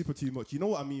the word super too much. You know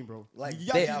what I mean, bro? Like,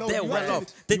 you they're actually know, you well actually,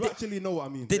 off. They- you actually know what I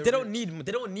mean. They don't need more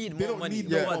don't money. need No more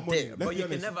one money. did. Let's But be you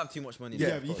can honest. never have too much money. Yeah,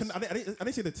 of you can. course. I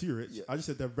didn't say they're too rich. Yeah. I just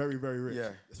said they're very, very rich. Yeah.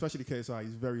 Especially KSI.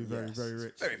 He's very, very, Yes. very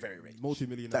rich. Very, very rich.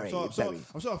 Multi-millionaire. Very, I'm very.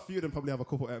 sure a few of them probably have a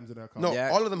couple M's in their account. No, Yeah.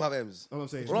 all of them have M's. That's what I'm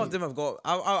saying. All of them have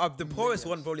got. The poorest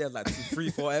one probably has like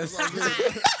 3-4 M's.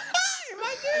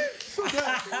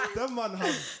 Them man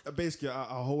have basically a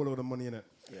whole load of money in it.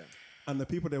 Yeah. And the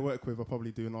people they work with are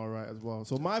probably doing all right as well.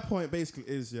 So my point basically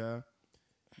is,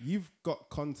 you've got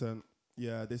content,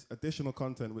 this additional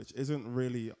content which isn't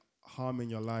really harming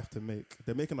your life to make.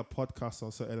 They're making a podcast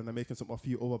or something, and they're making a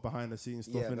few other behind the scenes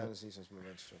stuff in it.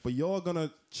 But you're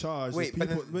gonna charge Wait, the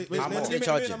people. but Wait, how much let they me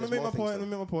charge you? make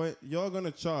my point. You're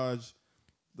gonna charge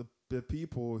the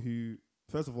people who,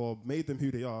 first of all, made them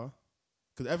who they are.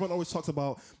 Because everyone always talks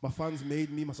about my fans made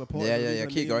me, my supporters. Yeah.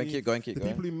 Keep going. The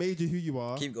people who made you who you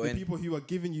are. Keep going. The people who are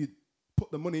giving you,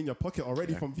 put the money in your pocket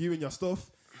already from viewing your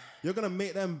stuff. You're gonna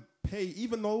make them pay,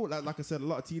 even though, like I said, a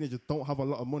lot of teenagers don't have a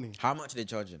lot of money. How much are they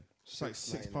charging? It's like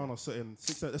 £6 or something.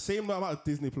 The same amount of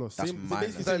Disney Plus. That's Same, mad,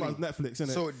 basically the same amount as Netflix,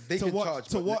 innit? So they can charge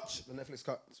to watch. the Netflix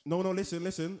cut. No, listen.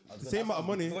 The same amount of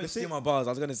money. The same, my bars.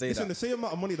 I was gonna say listen, the same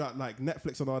amount of money that like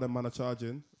Netflix and all them man are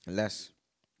charging. Less.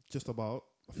 Just about.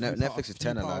 Netflix is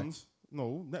 £10 pounds.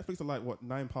 No, Netflix are like what,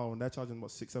 £9. They're charging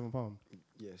what, £6-7.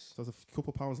 Yes. So it's a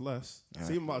couple pounds less.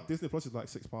 Same amount of Disney Plus is like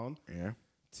 £6. Yeah.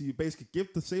 To basically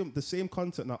give the same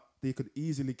content that they could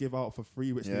easily give out for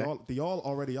free, which they all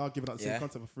already are giving out the same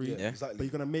content for free. Yeah. Exactly. But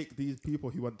you're gonna make these people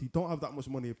who don't have that much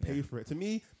money pay for it. To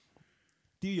me,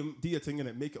 do your thing in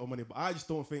it, make it all money. But I just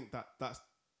don't think that's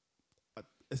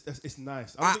it's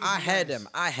nice. I heard them.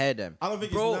 I don't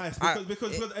think Bro, it's nice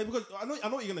because I know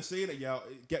what you're gonna say that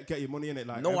get your money in it.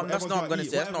 Like No, that's not what I'm gonna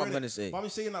eat, say. That's not what I'm whatever, gonna innit? say. But I'm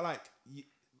saying that like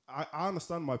I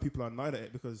understand why people are annoyed at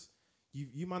it because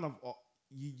you man have.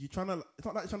 You trying to, it's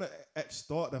not like trying to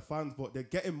extort their fans, but they're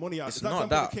getting money out. It's That's not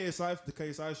like that. the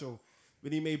KSI show,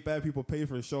 when he made bare people pay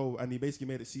for a show and he basically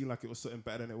made it seem like it was something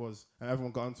better than it was, and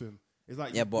everyone got onto him. It's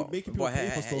like Yeah, you're making people pay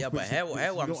for stuff. yeah, but hear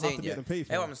what I'm saying. Yeah,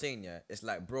 hear what I'm saying. Yeah, it's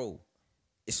like, bro,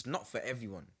 it's not for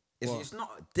everyone. What? It's not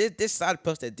this side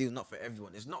plus that deal not for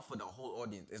everyone. It's not for the whole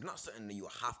audience. It's not something that you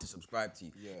have to subscribe to.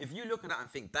 Yeah. If you look at that and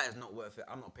think that is not worth it,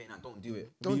 I'm not paying that. Don't do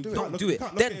it. Don't do it. Don't do You it.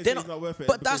 can't look at it Then as it's not worth it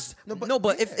But because- that's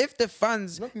but if the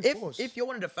fans not being forced. if you're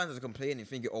one of the fans that's complaining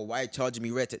thinking, oh, why charging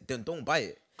me rent, then don't buy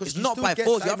it. 'Cause It's you not still by get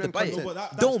force. You have to Simon buy content. it. No, but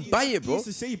that's Don't buy easy- it, bro. easy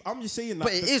to say. I'm just saying, like,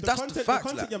 But it is, that's the content, fact, The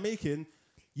content like- you're making,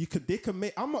 they can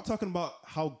make. I'm not talking about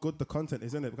how good the content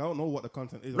is in it because I don't know what the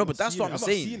content is. No, but that's what I'm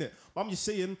saying. not seeing it. But I'm just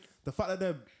saying the fact that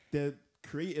they're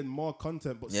creating more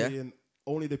content, but Yeah. saying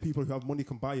only the people who have money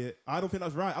can buy it. I don't think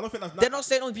that's right. I don't think that's. They're not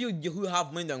saying only people who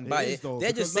have money don't buy is, it. though, They're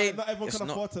because just saying not everyone it's can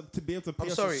not. afford to be able to pay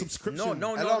I'm a sorry. subscription. No.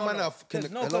 A lot of man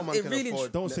can really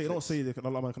afford Don't say Netflix. a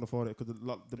lot of man can afford it because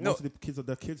most of the kids are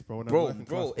their kids, bro. and they're Bro, working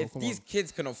class, if come these on.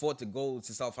 kids can afford to go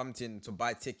to Southampton to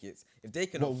buy tickets, if they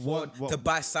can What- afford what- to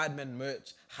buy Sidemen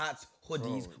merch, hats,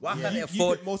 hoodies, why You can't they you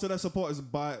afford? think most of their supporters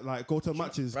go to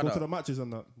matches, brother. go to the matches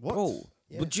and that. What? Bro,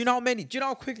 but do you know how many? Do you know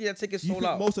how quickly their tickets You sold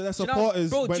think out? most of their Do you know- supporters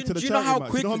bro, went to the do you know charity how match?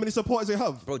 quickly? You know how many supporters they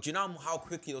have? Bro, do you know how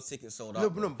quickly those tickets sold out? No,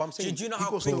 bro? but I'm saying Do you know how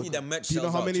people quickly still- their merch Do you know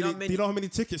sells how out? many? Do Do you know how many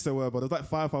tickets there were? But there's like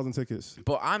 5,000 tickets.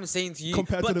 But I'm saying to you,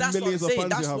 Compared but to the that's millions of what I'm saying. fans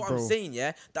you That's have, what bro. I'm saying.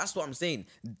 Yeah, that's what I'm saying.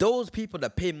 Those people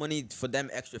that pay money for them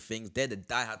extra things, they're the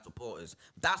diehard supporters.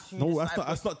 That's who No, decide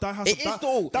that's not that. It is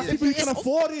though. That's It people who is. can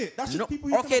afford it. That's You know, just people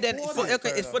who okay, can then afford it.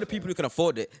 it's for the people who can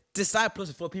afford it. Decide Plus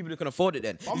is for people who can afford it.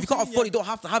 Then I'm if you can't saying, afford yeah. it, you don't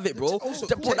have to have it, bro. Also,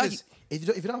 Bro, check that- this. If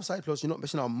you don't have Side Plus, you're not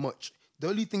missing out much. The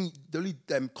only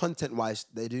content wise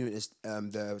they're doing is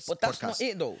the But that's podcast not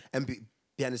it, though. and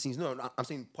behind the scenes. No, I'm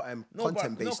saying No, content bro,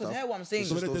 based no, stuff. because hear what I'm saying.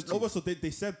 So Just they- those two. also,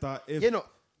 they said that if Yeah, no.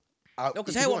 No, because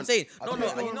if hear you what I'm want- saying. I No, don't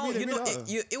no, know. you know, Read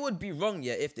it. it would be wrong,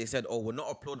 yeah, if they said, "Oh, we're not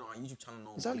uploading on our YouTube channel."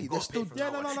 No, Exactly, you they're gotta pay still- for it Yeah,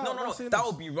 now. no, no, I'm saying that this.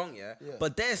 would be wrong, yeah.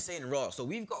 But they're saying raw. So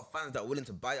we've got fans that are willing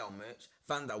to buy our merch,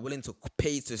 fans that are willing to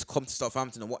pay to come to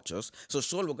Southampton and watch us. So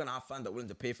surely we're gonna have fans that are willing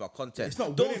to pay for our content. It's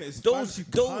not willing, it's fans who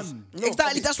can. No,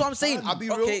 exactly. but That's what I'm saying. I'll be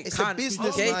real, Okay, it's a can.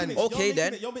 business, Okay, man. okay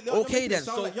then. Okay then.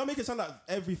 So So you're making it sound like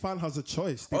every fan has a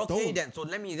choice. They okay don't. then, so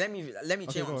let me change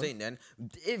what go I'm on. saying then.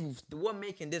 If we're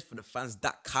making this for the fans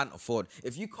that can't afford,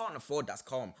 if you can't afford, that's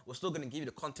calm. We're still gonna give you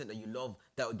the content that you love,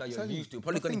 that you're Exactly. used to.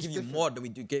 Probably gonna Nothing's give you different. more than we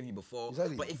gave you before.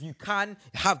 Exactly. But if you can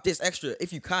have this extra,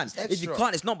 if you can, if you extra.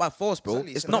 can't, it's not by force, bro.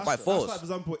 Exactly, It's it's not by That's force. like, for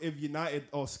example, if United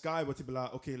or Sky were to be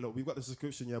like, okay, look, we've got the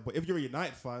subscription, yeah, but if you're a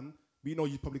United fan, we know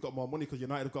you've probably got more money because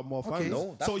United have got more fans.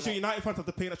 No, that's so not- your United fans have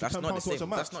to pay an extra That's £10 not the to watch a same.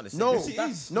 match. That's not the same. No, Yes, it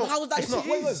is. no, How is that? it's not.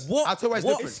 Wait, what? I'll tell you why it's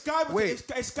What? If different. Sky, Wait.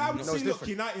 if Sky would No, say, it's look, different.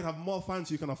 United have more fans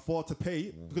who can afford to pay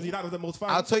because United have the most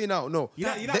fans. I'll tell you now. No,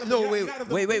 United no, have wait.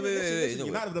 the- Wait, listen, no,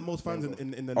 United have the most fans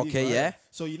in the league. Okay, right? yeah.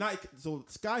 So so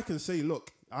Sky can say,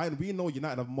 look, we know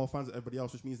United have more fans than everybody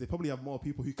else, which means they probably have more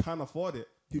people who can afford it,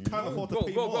 who can afford to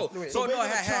pay more. So we're no, gonna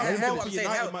charge hear more what for I'm saying.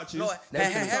 United matches No, than we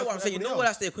can hear charge what I'm for saying. You know everybody what else.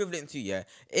 that's the equivalent to, yeah?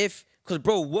 If Because,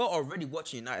 bro, we're already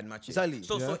watching United matches. Exactly.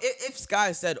 So if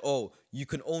Sky said, "Oh, you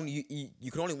can only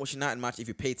watch United match if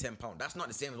you pay £10," that's not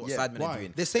the same as what Sidemen are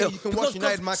doing. They're saying you can watch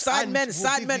United match.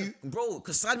 Sidemen, bro,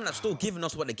 because Sidemen are still giving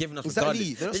us what they're giving us.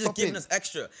 Exactly. They're just giving us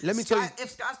extra. Let me tell you, if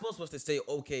Sky Sports was to say,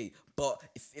 okay, but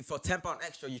if for £10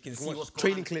 extra, you can see what's going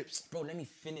training on. clips. Bro, let me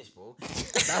finish, bro.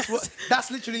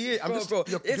 That's literally it. Bro,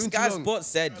 if Sky Sports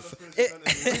said,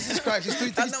 Jesus Christ, it's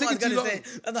taking too long.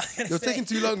 You're taking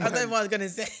too long, man. That's what I was gonna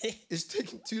say. It's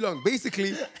taking too long.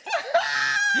 Basically,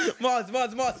 Mars,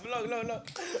 look. I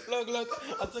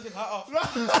took his hat off.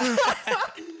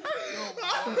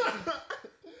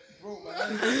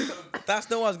 That's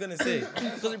not what I was gonna say.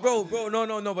 Cause bro,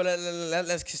 no. But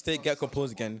let's get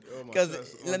composed again. Because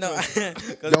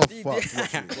deep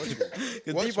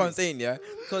I'm saying, yeah.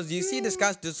 Because you see,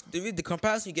 the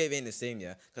comparison you gave ain't the same,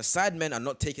 yeah. Because Sidemen are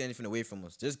not taking anything away from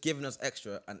us, just giving us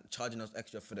extra and charging us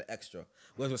extra for the extra.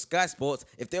 Whereas with Sky Sports,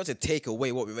 if they were to take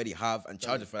away what we already have and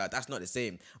charge us for that, that's not the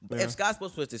same. But if Sky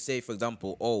Sports was to say, for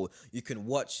example, oh, you can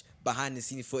watch behind the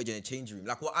scenes footage in a change room,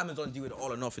 like what Amazon do with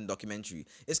All or Nothing documentary.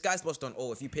 If Sky Sports done,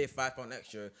 oh, if you pay £5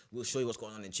 extra, we'll show you what's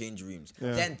going on in change rooms.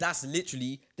 Then that's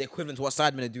literally the equivalent to what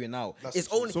Sidemen are doing now. It's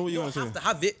only you don't have to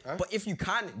have it, but if you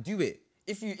can't do it,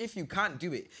 if you can't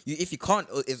do it, if you can't,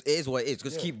 it is what it is.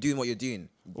 Just keep doing what you're doing.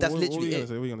 That's literally it.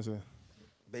 What are you gonna say?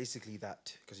 basically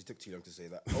that, because he took too long to say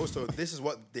that. Also, this is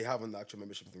what they have on the actual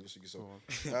membership thing, just so you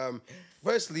saw.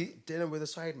 Firstly, dinner with a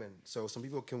sideman. So some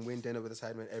people can win dinner with a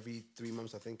sideman every 3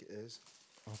 months, I think it is.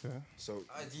 Okay. So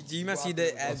do you see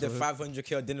the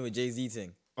 500k dinner with Jay-Z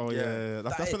thing? Oh yeah.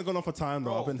 That's been going on for time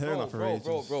though. I've been hearing that for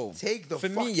ages. Bro. Take the for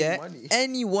fucking me, yeah, money.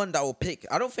 anyone that will pick.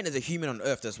 I don't think there's a human on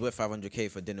earth that's worth 500k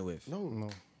for dinner with. No.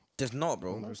 There's not,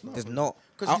 bro. No, it's not, There's bro. not.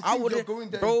 'Cause you I think you're wouldn't, going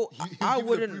there, bro. you I give the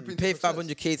wouldn't blueprint pay to success.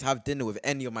 500k to have dinner with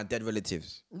any of my dead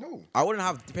relatives. No. I wouldn't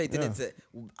have to pay dinner to.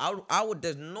 I would.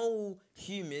 There's no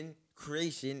human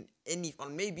creation.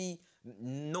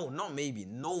 Nobody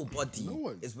No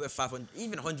one. is worth 500,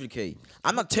 even 100k.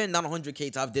 I'm not turning down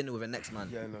 100k to have dinner with a next man.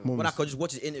 Yeah, no. When I could just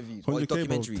watch his interviews or his 100k,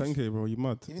 bro, documentaries. 10k, bro, you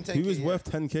mad? Even 10K, He was yeah. worth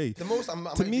 10k. The most I'm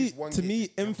To me,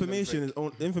 information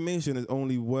is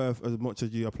only worth as much as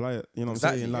you apply it. You know what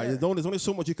I'm saying? Like, there's only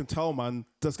so much you can tell, man.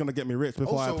 That's gonna get me rich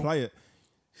before I Also, apply it.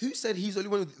 Who said he's the only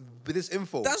one with this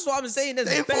info? That's what I'm saying. There's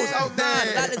The info's out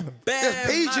there. That is bare There's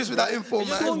pages with that info, It's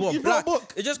just man. 'cause You we're brought a black.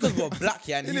 book. It's just because we're black,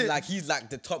 yeah, and Innit? he's like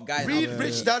the top guy. Read now.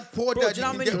 Rich Dad, Poor Bro, Dad. do you know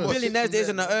how can many get more billionaires shit there's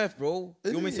from on the there. earth, bro?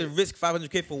 You want me to risk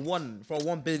 500k for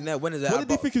one billionaire? When is it? What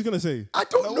did he think he was gonna say? I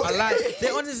don't know. I like. They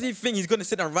honestly think he's gonna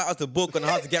sit and write us a book on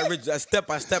how to get rich, a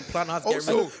step-by-step plan on how to get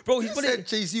Also, rich. Bro, he's he putting. said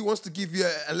Jay-Z wants to give you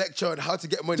a lecture on how to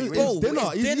get money. Dude, Bro, dinner.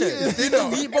 it's He's dinner. eating. It's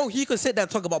dinner. Bro, he could sit there and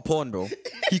talk about porn, bro.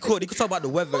 He could talk about the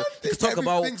weather. He could talk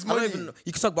about. Everything's I don't money. even.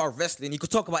 He could talk about wrestling. He could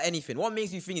talk about anything. What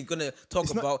makes you think he's gonna talk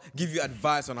about, give you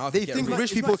advice on how They to get think rich?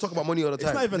 rich people talk about money all the time.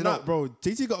 It's not even They that, don't. bro.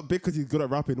 JT got big because he's good at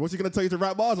rapping. What's he gonna tell you to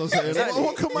rap bars or something? Exactly.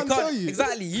 What can man You can't- tell you?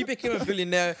 Exactly. He became a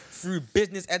billionaire through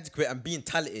business etiquette and being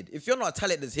talented. If you're not as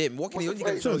talented as him, what can he What's the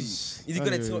gonna tell you? difference? Is he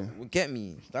gonna Anyway, get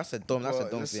me? That's a dumb Well,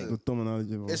 thing. listen, The dumb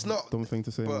analogy, bro. It's not dumb thing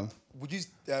to say, But man. would you?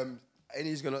 And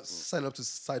he's gonna sign up to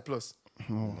Side Plus.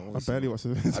 Oh, I barely watch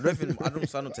it. I don't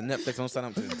sign up to Netflix. I don't sign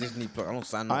up to Disney Plus. I don't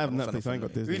sign up. I have don't sign up Netflix. for I ain't got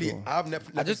nothing. Disney. Really, bro. I have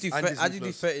Netflix. I just do. and I Disney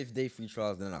just do Plus. 30-day free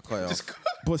trials, then I cut it off. Just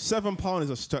But £7 is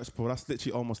a stretch, bro. That's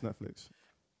literally almost Netflix.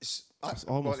 It's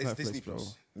almost it's Netflix, Disney bro.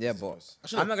 Plus. Yeah, but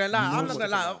Actually, I'm not gonna lie. I'm not gonna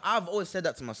lie. different. I've always said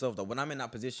that to myself that when I'm in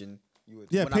that position,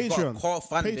 Yeah, when I've got a Patreon. core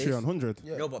fan base- Patreon, 100.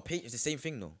 Yeah. No, but it's the same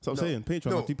thing though. That's what I'm saying.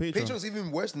 Patreon. No, I do Patreon. Patreon's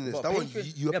even worse than this. But That one,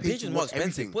 Patreon- you're yeah, paid Patreon's to more watch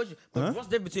expensive. everything. But what's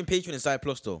the difference between Patreon and Side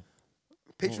Plus though?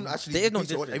 Patreon actually There is no pays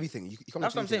to watch difference. everything. You can't That's watch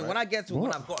what I'm saying. anything, When right? I get to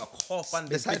when I've got a core fan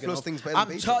base, Side big Plus enough, thing's better I'm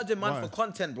than Patreon. charging man Why? for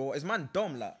content, bro. Is man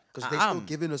dumb like? Because they're still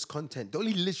giving us content. The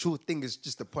only literal thing is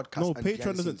just the podcast. No, and behind Patreon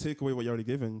the doesn't scenes. take away what you're already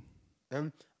giving.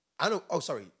 I know. Oh,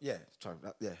 sorry. Yeah, sorry.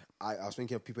 I was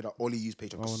thinking of people that only use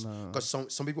Patreon. Because no.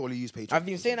 some people only use Patreon. I've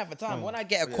been saying that for time. When I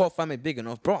get a core fan base big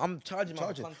enough, bro, I'm charging my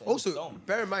content. It's Also, dumb.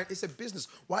 bear in mind, it's a business.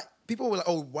 Why people were like,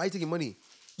 "Oh, why are you taking money?"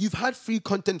 You've had free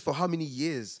content for how many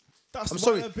years? That's I'm why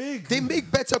sorry. they're big. They make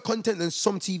better content than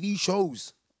some TV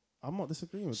shows. I'm not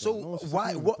disagreeing with So that. No one's why?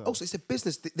 disagreeing What? with that. Also, it's a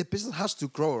business. The business has to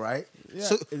grow, right? Yeah,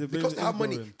 So the because business they have is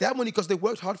money, growing. they have money because they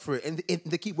worked hard for it, and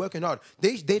they keep working hard.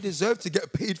 They deserve to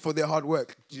get paid for their hard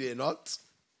work. Do they not?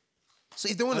 So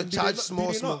if they want to And do charge they not- small,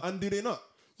 do they small, not? And do they not?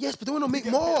 yes, but they want to make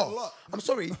get paid a more. lot. I'm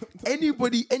sorry. Any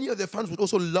of their fans would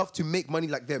also love to make money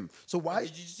like them. So why?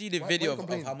 Did you see the why video you of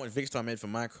complain? how much Vikkstar made for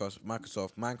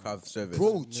Microsoft Minecraft service?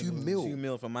 Bro, 2 mil. 2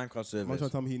 mil for Minecraft Man service. trying to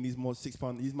tell me he needs more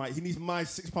 £6. He needs my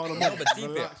 £6 a No, month. but deep it.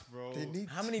 Relax, bro. They need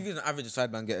How many views on average does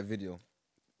Sideman get a video?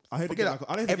 I heard Forget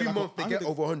that. Every month they get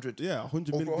over 100. Yeah,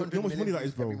 100 Over million. 100 You know how much money million that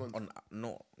is, bro? every month.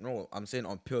 No, I'm saying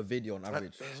on pure video on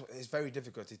average. It's very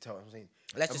difficult to tell. I'm saying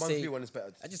Let's a just monthly say, one is better.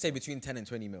 let's just say between 10 and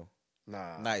 20 mil.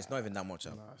 Nah, It's not even that much.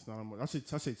 Nah, it's not much. I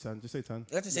say 10. Just say 10.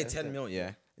 Let's just say 10 mil,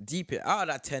 yeah. Deep it out of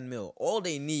that 10 mil. All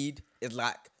they need is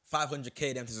like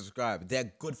 500k them to subscribe.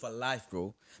 They're good for life,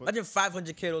 bro. Imagine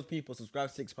 500k those people subscribe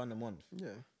 £6 a month. Yeah.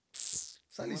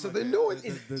 Sally, so they know it's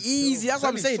Easy, that's what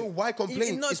I'm Sally, saying. so why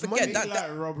complain? Not It's forget money. that.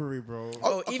 Like robbery, bro.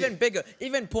 Oh, okay. even bigger.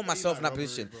 Even put myself in that robbery,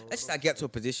 position. bro. Let's just get to a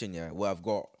position, yeah, where I've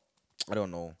got, I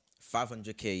don't know,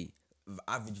 500k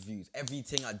average views.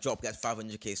 Everything I drop gets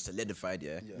 500k solidified,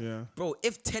 yeah. Yeah. Bro,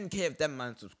 if 10k of them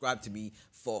man subscribe to me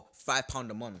for £5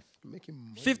 a month, Making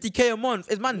money. 50k a month,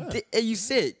 is man, are you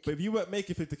sick? But if you weren't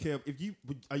making 50k,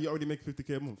 are you already making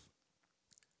 50k a month?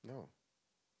 No.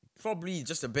 Probably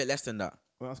just a bit less than that.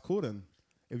 Well, that's cool then.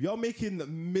 If you're making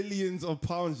millions of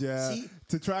pounds, yeah, See?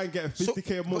 to try and get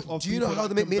 50k a month but off do you know people how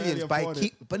that they make can barely millions? By afford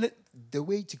it. the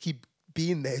way to keep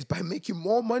being there is by making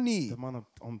more money. The man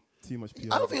on too much PR.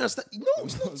 I don't think that's no.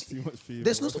 It's not. too much PR.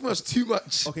 There's no stuff that's too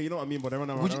much. Okay, you know what I mean, but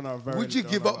Would you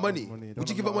give up money? Would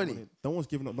you give up money? No one's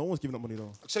giving up money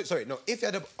though. Sorry, no. If you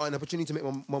had an opportunity to make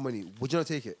more money, would you not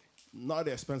take it? Not at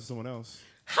the expense of someone else.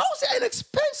 How is it an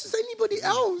expense as anybody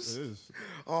else? It is.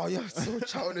 Oh, you're so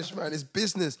childish, man. It's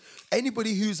business.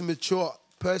 Anybody who's a mature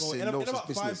person Bro, knows it's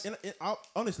business.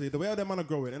 Honestly, the way them man are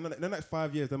growing, in the next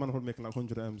 5 years, them man are probably making like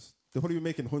 100 M's. They'll probably be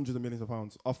making hundreds of millions of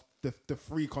pounds off the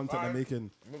free content they're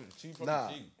making. Nah.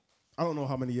 I don't know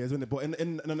how many years, innit? But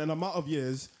in an amount of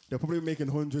years, they're probably making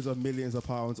hundreds of millions of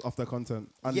pounds off their content.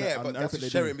 And Yeah, and but that's everything they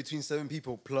sharing do. between 7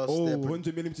 people plus Oh, their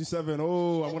 100 million to 7.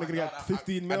 Oh, I'm going to get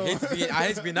 15 mil. I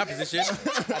hate to be in that position.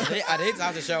 I'd hate to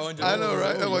have to share 100. I know,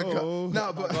 right? Oh my yo. god.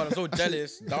 Nah, but God, I'm so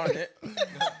jealous. Darn it.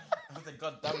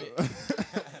 God damn it.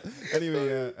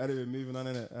 Anyway, moving on,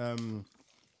 innit?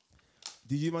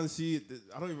 Did you man see?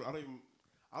 I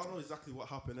don't know exactly what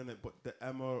happened in it, but the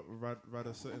Emma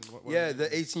Raducanu. yeah, the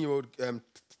 18-year-old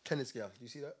tennis girl. Do you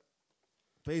see that?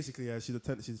 Basically, yeah, she's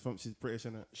British,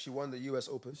 innit? She won the US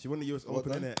Open. She won the US Well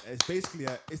Open, done. innit? It's basically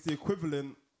it's the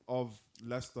equivalent of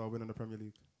Leicester winning the Premier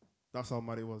League. That's how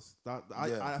mad it was.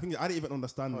 I think I didn't even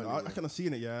understand. Oh, I yeah. kind of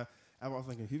seen it, yeah. And I was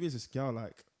thinking, who is this girl?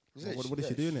 Like, what is Yeah,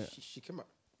 she doing it? She came out.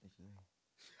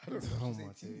 I don't know. Oh She's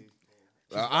my 18. days.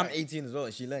 I'm 18 as well.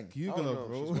 Is she Lang? I Google don't her, know,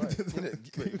 bro. she's white.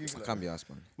 Innit? Wait, Google her. Can't be asked,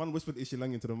 man. Man whispered Ishi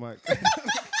Lang into the mic.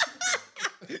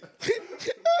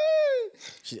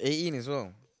 She's 18 as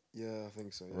well. Yeah, I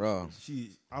think so. Yeah. Bro.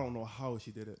 I don't know how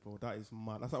she did it, bro. That is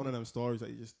mad. That's like one of them stories that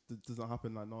you just doesn't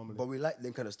happen like normally. But we like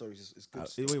them kind of stories. It's good.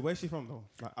 Wait, where's she from though?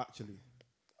 Like actually,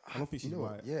 I don't think she's you know,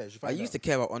 white. yeah. I used to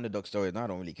care about underdog stories. Now I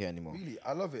don't really care anymore. Really,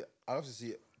 I love it. I love to see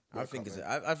it. I think it gets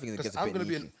Because a I'm bit gonna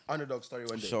be leaky. an underdog story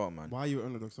one day. Sure, man. Why are you an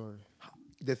underdog? Sorry.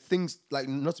 The things like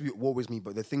not to be always me,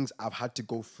 but the things I've had to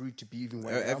go through to be even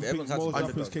where I am. Everyone's had Most to rappers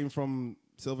underdog. came from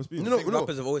Silver Spoon. No, think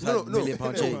rappers have always had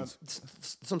million-pound no, chains.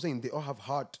 So I'm saying they all have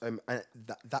heart. And that.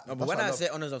 No, that's but what when I love. say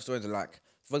underdog stories, like,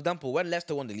 for example, when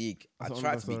Leicester won the league, I That's an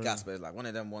tried to be underdog gas, story. but it's like one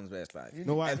of them ones where it's like,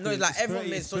 No, why? no, it's like It's everyone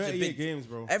 30 made such a 38 big games,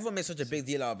 bro. Everyone made such a big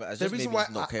deal out of it. It's The just reason maybe why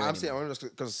just not care I'm saying anymore.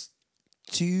 underdog because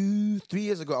 2-3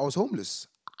 years ago I was homeless.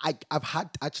 I've had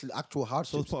actual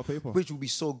hardships, part of paper. which would be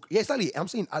so. Yeah, exactly. I'm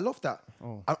saying I love that.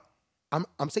 Oh.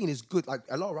 I'm saying it's good. Like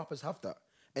a lot of rappers have that,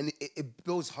 and it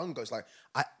builds hunger. It's like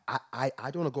I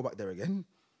don't want to go back there again. You know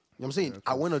what I'm saying?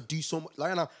 I want to do so much.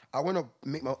 Like now, I want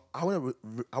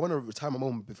to retire my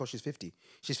mom before she's 50.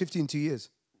 She's 50 in 2 years.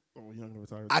 Oh, you're not gonna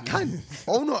retire. I can.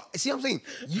 Oh no! See what I'm saying?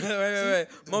 Wait.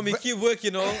 Mommy, keep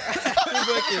working, oh. Keep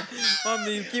working.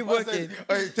 Mommy, keep working.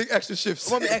 Hey, take extra shifts.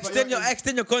 Mommy, extend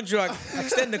your contract.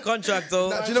 Extend the contract, though.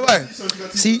 Nah, do you know why?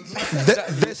 See,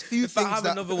 there's few If I things have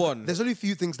that another one. There's only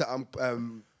few things that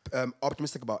I'm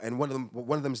optimistic about, and one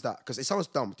of them is that because it sounds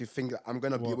dumb to think that I'm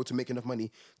gonna be able to make enough money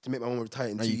to make my mom retire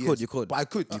in 2 years. you could. But I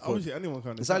could. Obviously, anyone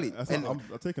can. Exactly. And I'm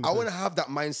taking. I want to have that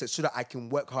mindset so that I can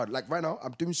work hard. Like right now,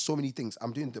 I'm doing so many things.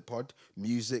 I'm doing the pod,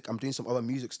 music. I'm doing some other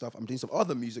music stuff. I'm doing some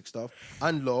other music stuff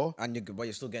and law. And but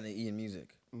you're still getting E in music.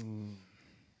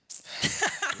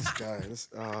 This guy.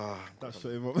 That's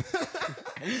shut him up.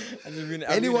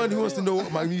 Anyone who wants to know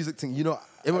what my music thing, you know,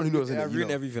 everyone who knows I it, you ruin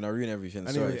know. everything. I ruin everything.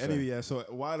 Anyway, Sorry. yeah. So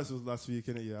Wireless was last week,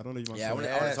 innit? Yeah, I don't know if you Yeah, I want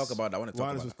to talk about that. I want to talk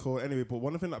Wireless about was cool. Anyway, but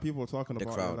one thing that people were talking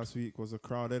about crowd. last week was the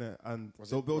crowd, innit? And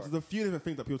so there was a few different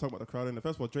things that people talk about the crowd. In the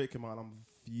first of all, Drake came out, and I'm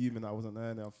fuming that I wasn't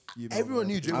there. And I'm fuming. Everyone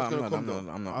knew Drake was I'm gonna not. come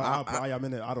though. I'm not. I am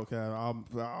in it. I don't care. I am.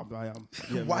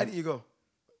 Yeah, Why man. didn't you go?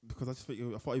 Because I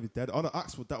thought he was dead. All the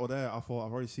acts that were there, I thought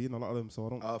I've already seen a lot of them, so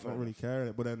I don't really care in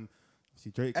it. But then, see,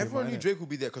 Drake. came Everyone out, knew innit? Drake would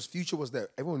be there because Future was there.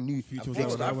 Everyone knew Future was I there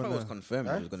when I thought went it was there. confirmed.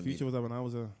 It was going to be. Future was there when I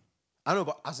was there. I know,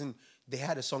 but as in they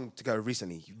had a song together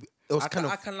recently. It was kind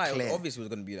of I can lie. It clear. was obvious it was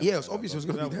gonna be that. Yeah, it was obvious it was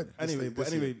going to be Yeah, that. anyway, This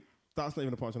but year. anyway, that's not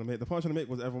even the point I'm trying to make. The point I'm trying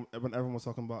to make was when everyone was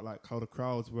talking about like how the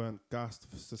crowds weren't gassed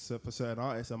for certain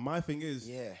artists. And my thing is,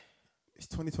 Yeah. it's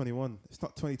 2021. It's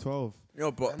not 2012.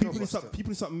 No, but People need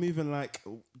to start moving like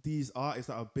these artists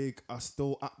that are big are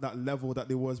still at that level that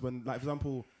they was when, like, for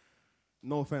example,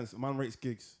 no offense, man rates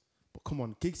gigs. But come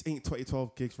on, gigs ain't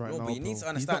 2012 gigs right no, now. but you need to bro.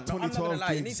 understand. He's No, not I'm not gonna 2012 lie.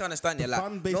 You gigs. need to understand. The Yeah, like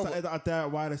fan base no, that are there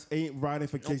riders ain't riding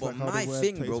for no, gigs but like how my they were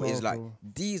thing, bro, 2012, is like bro.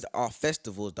 these are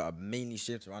festivals that are mainly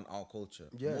shaped around our culture.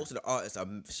 Yeah. Most of the artists are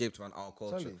shaped around our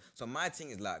culture. Totally. So my thing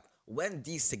is like when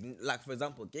these like for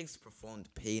example, gigs performed,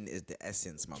 pain is the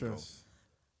essence, my bro. Trust.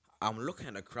 I'm looking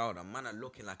at the crowd and man are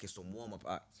looking like it's some warm up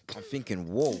act. I'm thinking,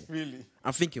 whoa. Really?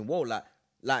 I'm thinking, whoa,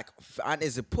 and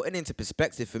it's putting into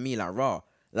perspective for me, like raw,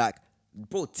 like.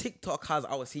 Bro, TikTok has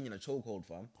our scene in a chokehold,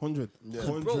 fam. 100. Bro,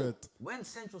 100. when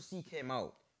Central C came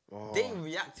out, they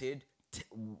reacted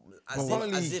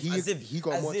Finally, as if he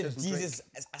got more chest than Jesus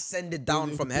ascended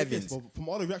down from heavens. From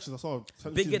all the reactions I saw,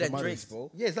 Bigger than Drake's,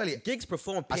 bro. Yeah, exactly. Gigs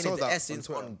performed I pain saw in the that on essence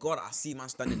Twitter. on God. I see man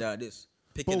standing there like this.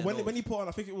 Picking But the nose. when he put on,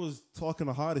 I think it was Talking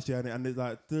the Hardest, yeah, and it's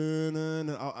like, dun, dun,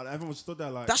 dun, and everyone stood there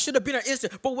like, That should have been an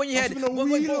instant. But when you That had, should've been a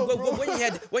when wheel up, bro. when you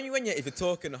had, when you if you're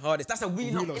talking the hardest, that's a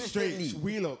wheel up Wheel up, straight, instantly.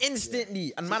 wheel up.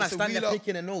 Instantly, and man, I It's a stand there wheel up,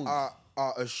 picking a nose.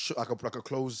 A show, like a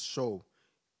closed show.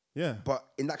 yeah. But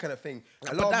in that kind of thing, a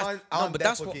But lot of that's- mine aren't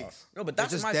there for what, gigs. no, but They're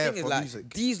that's just my there thing is for like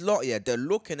music. these lot, yeah, they're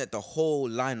looking at the whole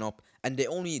lineup and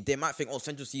they might think, oh,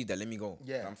 Central C is there, let me go.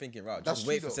 Yeah. I'm thinking, right, That's just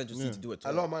wait true for though. Central C to do it.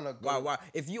 A lot of man are why? going- Why?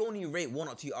 If you only rate one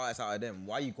or two artists out of them,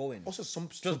 why are you going? Also, some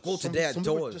go to their some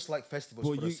people doors. just like festivals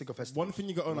But for the sake of festivals. one thing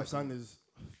you got to understand is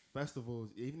festivals,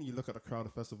 even you look at the crowd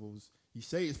of festivals, you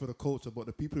say it's for the culture, but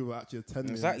the people who are actually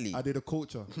attending Exactly. are they the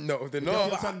culture? No, they're The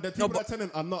not. people that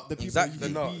attending are not the people Exactly. who, They're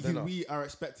not, who they're not. we are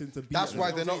expecting to be. That's You why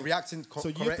know they're what I'm not saying? reacting So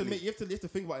you correctly. have to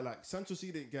think about it. Like Central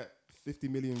C didn't get 50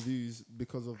 million views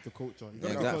because of the culture. You know,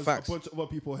 Yeah, because facts. a bunch of other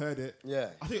people heard it.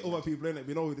 Yeah. I think other people in it.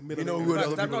 We know the middle. know of who it. the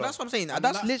other people That's what I'm saying. And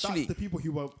That's literally. the people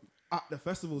who were at the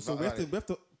festival. So But, we have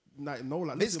to like know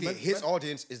like Basically, listen, his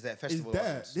audience is their is festival. there.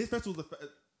 audience. This festival's the.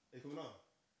 Hey, come on.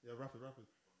 Yeah, rapid.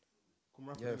 Come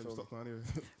rapid. Yeah, Yeah, film. stop now anyway.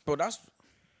 Bro, that's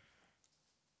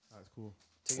That's cool.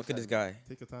 look at this guy,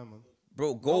 Take your time, man. bro.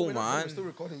 No, Go, we're not- man. We're still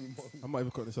recording you. I'm not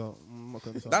even cutting this out. I'm not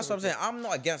cutting this out. That's what I'm saying. I'm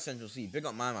not against Central C. Big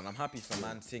up my man. I'm happy for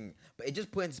man thing. But it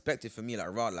just put in perspective for me, like,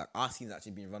 raw, like, our scene's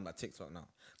actually being run by TikTok now.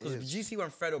 Because did you see when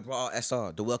Fredo brought out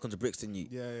SR, the Welcome to Brixton Youth?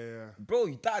 Yeah.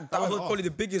 Bro, that went was off. probably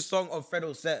the biggest song of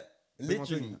Fredo's set. Big one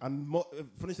Literally. thing. And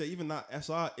funny to say, even that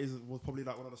SR was probably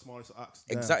like one of the smallest acts.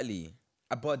 there. Exactly.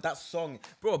 But that song,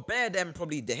 bro, Bear them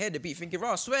probably they heard the beat thinking,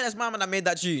 "Raw, I swear that's my man that made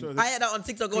that tune." Sure, I hear that on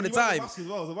TikTok all the He wears a time. mask as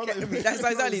well, so why Get not- me? That's You know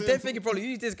what exactly. I'm They're saying? thinking probably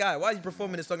who's this guy? Why is he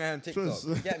performing this song on TikTok? Trust.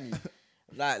 You get me?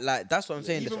 Like that's what I'm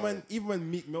saying. Even when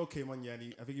Meek Mill came on, yeah,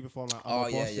 and I think he performed like Oh,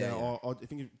 I'm a yeah, Boss, yeah. or I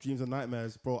think Dreams and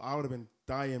Nightmares, bro. I would have been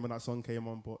dying when that song came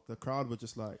on, but the crowd were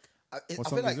just like, I what feel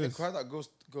song like is the this? crowd that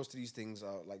goes to these things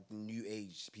are like the new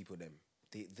age people. Them.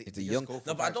 They It's they a just young. go for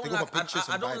No, but I vibes. don't They go like. for pictures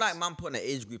I and don't vibes. like man putting an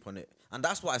age group on it, and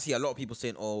that's why I see a lot of people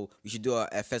saying, "Oh, we should do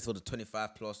a festival to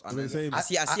 25 plus." And What are they then saying? I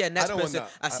see a next don't want person.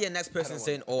 that. I see a next I person don't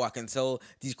saying, "Oh, I can tell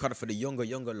these crowd for the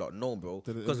younger lot." No, bro,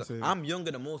 Did it- because did it say- I'm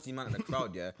younger than most of the man in the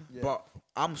crowd, yeah. But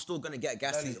I'm still gonna get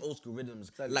gas to these old school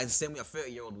rhythms, like the same way a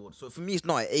 30-year-old would. So for me, it's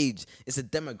not an age; it's a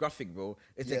demographic, bro.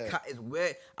 It's it's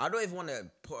where I don't even want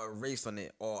to put a race on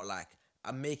it or like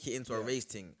I make it into a race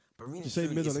thing. But really, Just say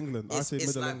truly, Middle it's- England. I It's, say it's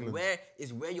Middle like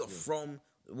England. where you're from,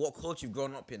 what culture you've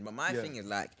grown up in. But my thing is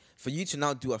like, for you to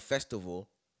now do a festival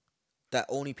that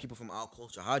only people from our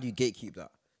culture, how do you gatekeep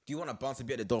that? Do you want to bounce a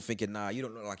bit at the door thinking, nah, you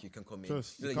don't look like you can come in?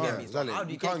 Trust, you You can't. get me? So Exactly. how do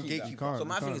you, You can't gatekeep gatekeep. that? You can't, So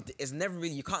my you thing is, can't. it's never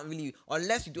really, you can't really,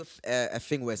 unless you do a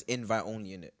thing where it's invite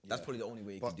only in it. That's probably the only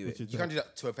way you can do it. You can't do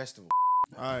that to a festival.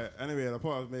 Alright, anyway, the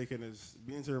point I was making is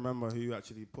we need to remember who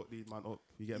actually put these man up.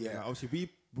 You get me? Yeah. Like, obviously,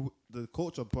 the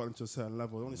culture brought them to a certain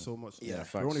level. There's only so much. Yeah, We're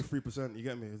facts. only 3%. You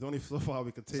get me? There's only so far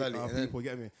we can take Exactly, our and then- people. You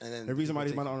get me? and then The reason why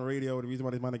people these men take- are on radio, the reason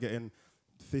why these men are getting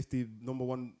 50 number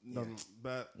one.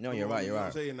 But No, you're right, you know what I'm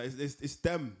right. saying? Like, it's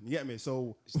them. You get me?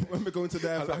 So when we go into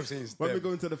their I like saying it's when we them.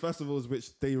 go into the festivals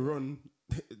which they run,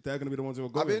 they're gonna be the ones who are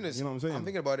going. I'll be honest. You know what I'm saying? I'm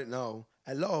thinking about it now.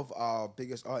 A lot of our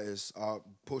biggest artists are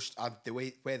pushed at the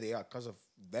way where they are because of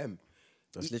them.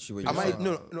 That's literally I what you're might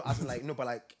saying. no, as in like no, but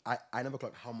like I never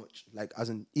clocked how much. Like as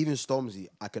in even Stormzy,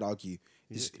 I could argue.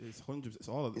 It's hundreds. It's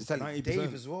all of It's it. like 90%.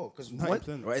 Dave as well. Because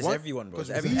 90%. Bro, it's What? everyone, bro. It's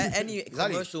 'Cause every, we- any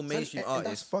Exactly. commercial mainstream And that's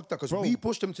artist. fucked up because Bro. we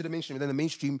pushed them to the mainstream, and then the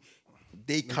mainstream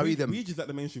they carry them. We just let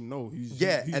the mainstream know who's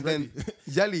Yeah, who's and ready. then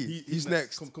Yali, he's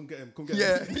next. Come get him. Come get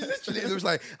Yeah, him. literally, it was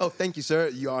like, oh, thank you, sir.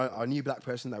 You are our new black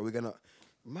person that we're gonna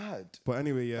mad. But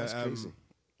anyway, yeah, That's crazy.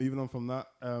 moving on from that,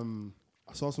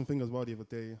 I saw something as well the other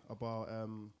day about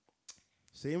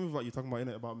same with what you're talking about,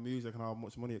 innit, about music and how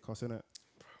much money it costs, innit.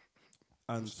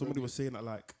 And somebody was saying that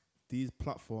like these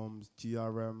platforms,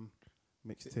 GRM,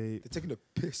 mixtape, They're taking a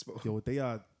piss, bro. yo, they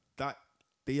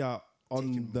are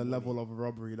on the level of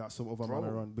robbery that some other man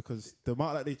are on, because the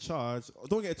amount that they charge,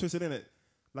 don't get it twisted, in it.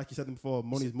 Like you said before,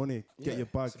 money's money. Get your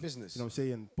bag. It's a business. You know what I'm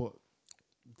saying? But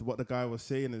what the guy was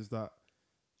saying is that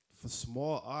for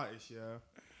small artists, yeah,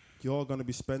 you're gonna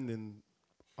be spending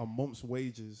a month's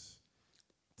wages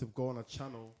to go on a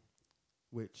channel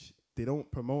which they don't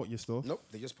promote your stuff. Nope,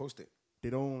 they just post it. They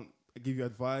don't give you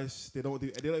advice. They don't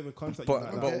even contact you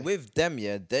like But that. with them,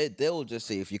 yeah, they'll just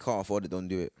say if you can't afford it, don't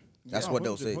do it. That's what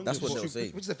they'll say. 100%. That's what they'll say.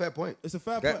 Which is a fair point. It's a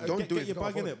fair Get- point. don't Get do it if your you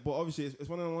can't bag in afford it, but obviously it's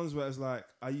one of the ones where it's like,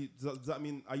 does that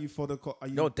mean are you for the? Are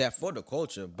you? No, they're for the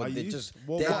culture, are but they you? just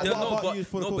Well, they what don't know. about But you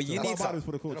for the no, but culture? you What need about to. is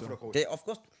for the They're not culture? for the culture. They of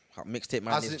course mixtape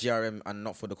man As is in- GRM and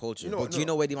not for the culture. No, but do you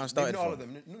no. know where the man Maybe started not all from?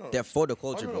 of them. No. They're for the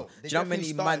culture, no, bro. no. Do They you know how many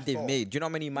definitely man started they've for- made? Do you know how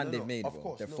many man No, they've no, made, of bro?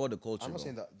 course, They're no. for the culture, I'm not bro.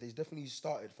 saying that. They definitely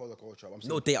started for the culture. I'm saying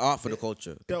No, they are for the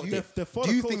culture. They're for Do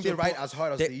the you think they culture, write but- as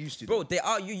hard as They- they used to? Bro, they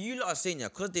are you lot are saying, yeah,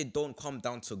 because they don't come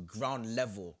down to ground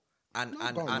level. And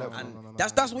ground level.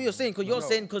 that's what you're saying, because you're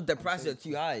saying because the prices are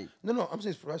too high. No. I'm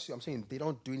saying for us. I'm saying they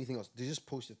don't do anything else. They just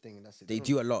post a thing and that's it. They don't-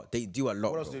 do a lot. They do a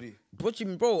lot. What else bro. do they do? What you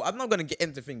mean, bro? I'm not gonna get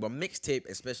into thing, but mixtape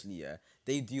especially, yeah,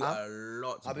 they do I'm- a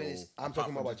lot. I mean, bro, I'm apart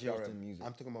talking from about just posting GRM. music.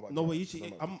 I'm talking about. No, but GRM, you see, not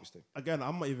about I'm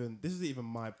mixtape. not even. This isn't even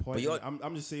my point. you're-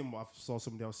 I'm just saying what I saw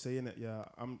somebody else saying it. Yeah,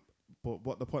 But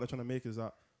what the point I'm trying to make is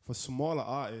that for smaller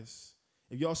artists,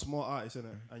 if you're a small artist in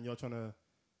it and you're trying to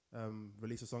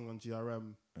release a song on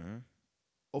GRM,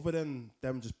 other than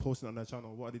them just posting it on their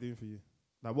channel, what are they doing for you?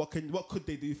 Like, what could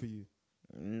they do for you?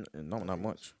 Not that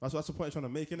much. That's the point I'm trying to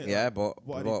make, innit? Yeah, Like, but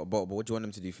what are what do you want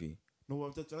them to do for you? No,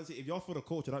 I'm just trying to say, if you're for the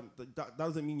culture, that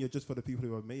doesn't mean you're just for the people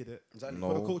who have made it. Exactly.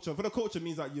 No. For the culture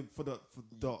means that you for the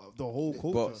whole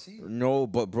culture. But no,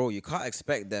 but bro, you can't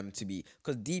expect them to be,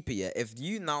 because deeper, yeah. If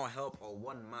you now help a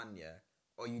one man, yeah,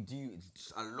 or you do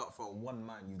a lot for one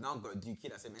man, you've now got to do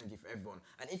keep that same energy for everyone.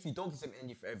 And if you don't keep the same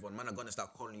energy for everyone, man are gonna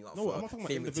start calling you out No, for I'm not talking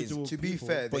about favoritism. individual To be people.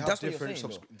 fair, But they have that's what you're different.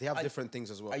 saying, though. They have And- different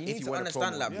things as well. And you If need you to wanna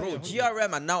understand, promo. like, bro, Yeah,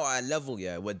 GRM are now at a level,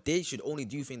 yeah, where they should only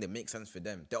do things that make sense for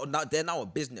them. They're now a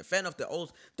business. Fair enough,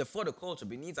 they're for the culture,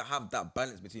 but you need to have that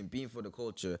balance between being for the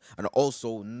culture and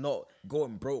also not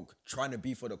going broke trying to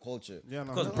be for the culture. Yeah,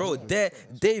 no, because no, bro, no.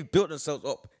 they've built themselves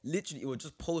up. Literally, it was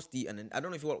just Posty, and then I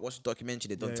don't know if you watched the documentary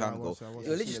they done Yeah, time I ago. watched it, I watched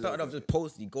It it. literally Seen a started off little just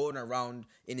Posty going around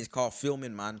in his car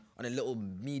filming, man, on a little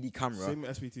meaty camera. Same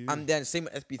with SBTV. And then same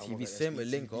with SBTV, like same with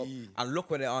Link Up, SBTV. and look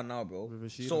where they are now, bro. With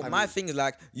Rashida. So I my thing is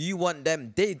like, you want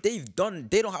them, they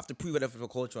don't have to prove whether for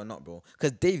culture or not, bro,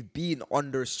 because they've been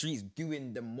on the streets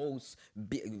doing the most.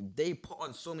 They put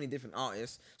on so many different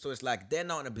artists, so it's like they're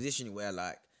now in a position where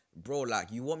like, bro,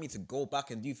 like, you want me to go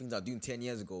back and do things I was doing 10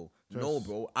 years ago? No,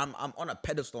 bro. I'm on a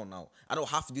pedestal now. I don't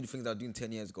have to do the things I was doing 10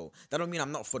 years ago. That don't mean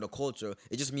I'm not for the culture.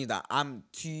 It just means that I'm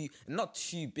not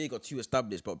too big or too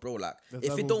established. But bro, like, There's if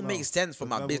it levels don't now. make sense for There's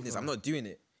my levels business, now. I'm not doing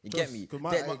it. You get me? 'Cause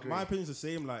my opinion's the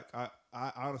same. Like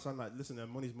I understand. Like, listen,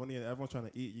 money's money, and everyone's trying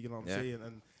to eat. You know what I'm Yeah. saying?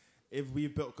 And if we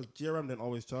built, because GRM didn't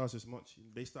always charge this much.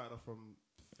 They started off from.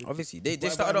 Obviously, they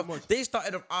whatever started off. much. They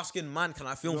started off asking, man, can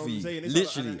I You film know for what I'm you? saying? It's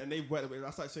Literally. like, and they went.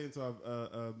 That's like saying to I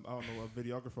don't know, a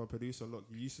videographer, a producer, look,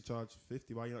 you used to charge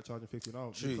 50. Why are you not charging 50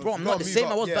 now? True. Because Bro, I'm You not gotta the move same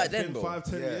up, I was yeah. back it's then, been bro.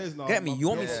 5-10 Yeah. years now. Get me, you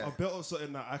want me I've built up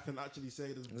something that I can actually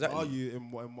say there's Exactly. value in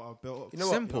what I've built up. You know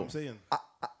what? Simple. I'm saying?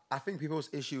 I think people's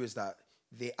issue is that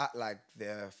they act like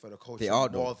they're for the culture They are,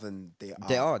 though. more than they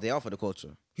are. They are for the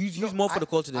culture. Who's No, more for the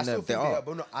culture I than still them? They think they are. are,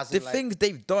 but not as The in, like- things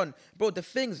they've done, bro. The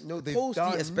things, No, they've Posty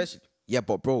done- especially. Yeah,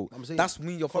 but bro, I'm saying that's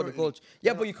when you're for the currently, culture.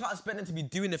 Yeah, no, but you can't expect them to be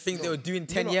doing the things they No, were doing no,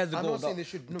 10 no, years I'm ago. not saying dog. they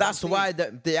should- no, That's I'm why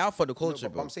saying- they are for the culture,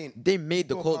 but bro. I'm saying they made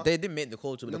the people culture. can't- They didn't make the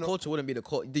culture, but No, the no. culture wouldn't be the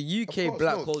culture. The UK course,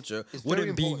 black no. culture It's very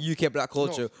wouldn't be important. UK black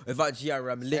culture No. without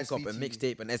GRM, Link Up, and SBTV.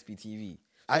 Mixtape and SPTV.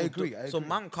 I So agree, the- I So agree.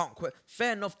 man can't quit.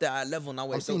 Fair enough, they're at a level now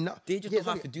where I'm saying now, they just yeah, don't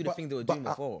have exactly, to do the but- thing they were but, doing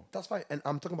before. That's fine, and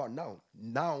I'm talking about now.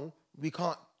 Now we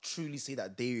can't truly say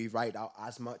that they ride out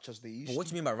as much as they used But to. what do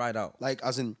you mean by ride out? Like,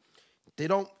 as in, they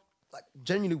don't. Like,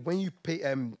 genuinely, when you pay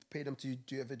them to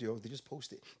do a video, they just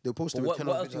post it. They'll post But a what return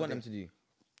else on do you want them video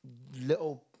to do?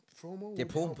 little promo.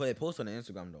 They post on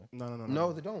Instagram though.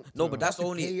 No, they don't. No, but You that's have to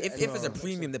only pay if and- it's a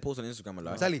premium they post on Instagram a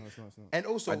lot. Exactly. it's not. And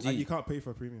also, do. And you can't pay for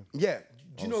a premium. yeah,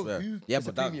 do you Oh, know swear. who? Yeah, is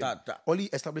but the premium? that- only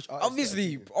established artists.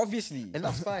 Obviously, and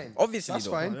that's fine. Obviously, that's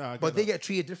though. fine. Yeah, I get but they that. get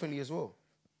treated differently as well.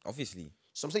 obviously.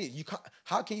 So I'm saying you can't.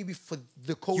 How can you be for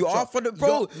the culture? You are for the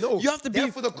bro. No, you have to they're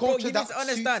be for the bro, culture you need that to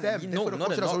understand. suits them. They're for the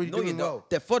culture that's already doing well.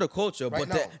 They're for the culture, Right but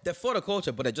now. they're for the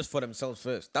culture, but they're just for themselves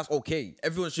first. That's okay.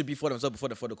 Everyone should be for themselves before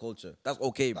they're for the culture. That's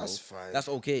okay, bro. That's fine. That's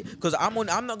okay. Because I'm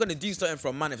not gonna do something for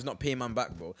a man if it's not paying man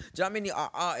back, bro. Do you know how many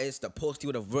artists that Posty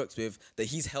would have worked with that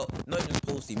he's helped? Not even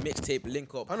Posty, mixtape,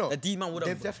 link up. I know. That D-Man would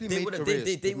have. They've definitely made careers.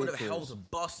 They They've would made have careers. helped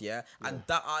Boss, yeah, and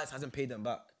that artist hasn't paid them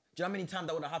back. Do you know how many times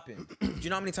that would have happened? Do you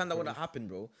know how many times that would have happened,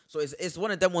 bro? So it's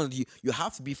one of them ones you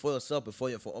have to be for yourself before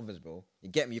you're for others, bro. You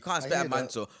get me? You can't expect a hear man that.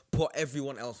 to put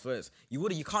everyone else first. You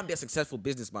can't be a successful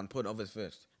businessman putting others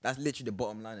first. That's literally the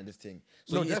bottom line of this thing.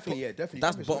 So No, you just definitely, yeah, definitely.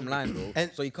 That's Obviously. bottom line, bro.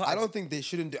 And so you can't. I don't think they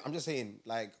shouldn't do. I'm just saying,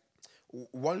 like,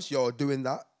 once you're doing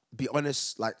that, be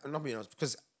honest. Like, I'm not being honest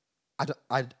because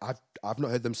I've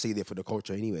not heard them say they're for the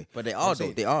culture anyway. But they I'm are, though.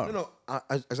 saying- They are. No,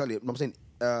 exactly. I'm saying.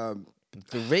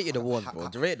 The rated awards, bro.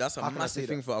 The rate, that's a how can I massive say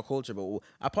thing that? for our culture, but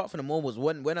apart from the Morbals,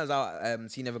 when has our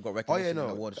scene never got recognition no. in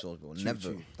award shows, bro? True, Never.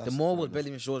 true. The That's Morbals fair barely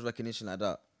even shows recognition like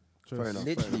that. Fair enough.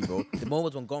 Literally, bro. The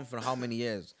Morbals been gone for how many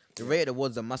years? The rated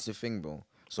awards a massive thing, bro.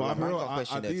 So So like, man I, can't I,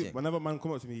 question I that do. thing. Whenever man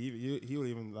come up to me, he will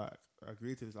even like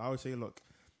agree to this. I would say, look,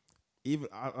 even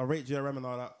I rate JRM and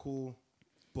all that, cool,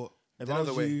 but if I Another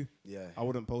was way. you, Yeah. I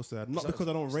wouldn't post that. Not because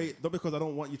I don't rate, not because I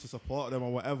don't want you to support them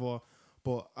or whatever,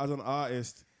 but as an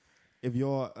artist, if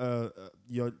you're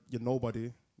nobody,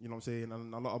 you know what I'm saying,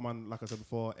 and a lot of man, like I said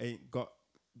before, ain't got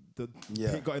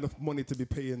enough money to be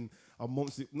paying a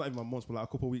month's, not even a month, but like a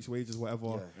couple of weeks' wages,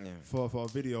 whatever, Yeah. for a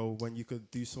video when you could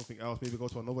do something else, maybe go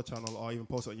to another channel or even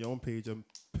post it on your own page and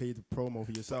pay the promo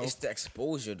for yourself. It's the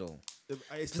exposure, though.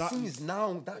 It's The that- thing is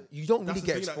now that you don't that's really the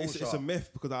get thing that exposure. it's a myth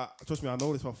because trust me, I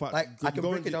know this for a fact. Like, I can go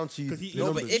break and it down to you. 'cause he- No,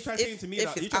 no, but he if tried saying to me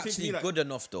it's that- he tried saying to actually me that- good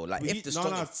enough, though, like if the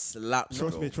song is slapped,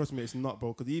 Trust me, it's not,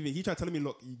 bro. Because even he tried telling me,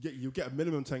 look, you get a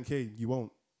minimum 10K, you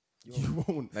won't. You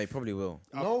won't. No, you probably will.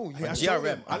 No, I you showed GRM,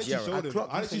 him. I literally GRM. showed him.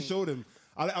 clocked I him literally saying- showed him.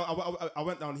 I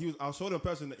went down. I showed him a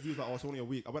person that he was like, oh, it's only a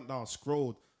week. I went down,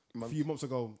 scrolled a few months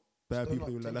ago. Bare Still people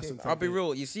not who less than 10K. 10K. I'll be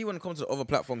real. You see, when it comes to the other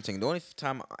platform thing, the only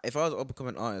time if I was an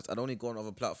upcoming artist, I'd only go on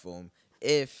other platform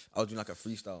if I was doing like a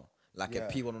freestyle, like Yeah.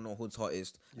 if people don't know who's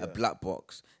hottest, Yeah. a black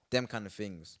box, them kind of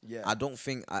things. Yeah. I don't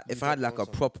think if got I had your like own a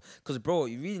song. prop, because bro,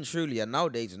 you really and truly, and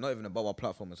nowadays it's not even about what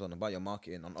platform it's on, about your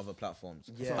marketing on other platforms.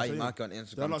 Yeah. How you Saying. market on They're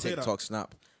Instagram, not saying that. TikTok,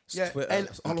 Snap, Yeah, Twitter. and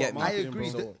you all get about me? I marketing,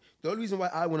 agree. bro. The only reason why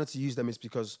I wanted to use them is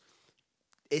because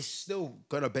it's still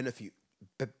gonna benefit.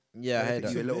 Yeah, I heard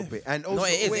benefit you a that. little bit, and also it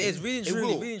is, wait, it is, really and it truly,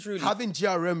 will. really and truly. Having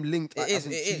GRM linked It like, is, as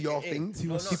in it to is, your it is. thing,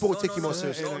 No, people will take you more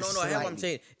seriously. No, I hear what I'm Slightly.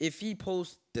 saying. If he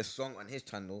posts the song on his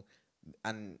channel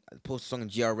and posts a song on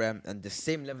GRM and the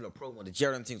same level of promo, the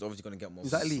GRM thing is obviously going to get more.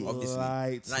 Exactly. Obviously.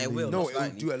 Slightly. Like, it will. No, not it will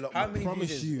slightly. do a lot How more. many I promise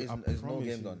views you, is I No promise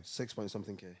Game you. done? 6 point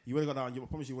something K. You would have got down. I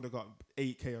promise you would have got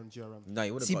 8K on GRM. No,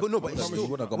 you would have See, got. but no, but it's you still.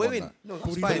 would have got Wait, more wait, than that. no, But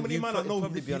that's you know how fine. many man I know?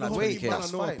 probably be You on know like how many 20K. man I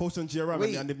That's know are fine. posting GRM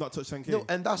Wait. and they've not touched 10K. No,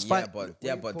 and that's Yeah,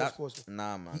 fine. but Pause.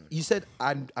 nah, man. You said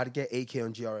I'd get 8K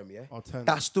on GRM, yeah? Or 10.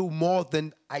 That's still more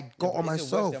than I got on It's the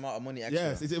myself. worst amount of money extra.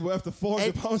 Yes, is it worth the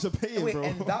 £400 you're paying, Wait, bro?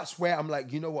 and that's where I'm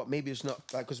like, you know what? Maybe it's not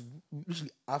like because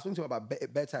literally I was thinking about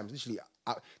bedtimes. Literally,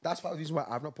 that's part of the reason why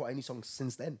I've not put any songs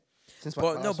since then. Since my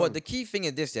But no, last but song. the key thing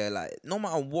is this, yeah, like no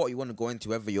matter what you want to go into,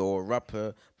 whether you're a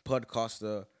rapper,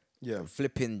 podcaster, Yeah.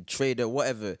 flipping trader,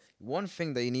 whatever. One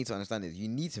thing that you need to understand is you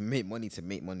need to make money,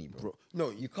 bro.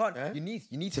 No, You can't. eh? You need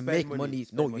to Spend make money, money.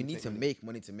 spend No, money, you need make to money. make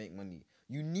money to make money.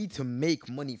 You need to make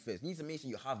money first. You need to make sure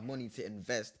you have money to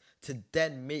invest to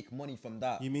then make money from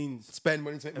that. You mean spend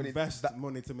money to make money. invest That-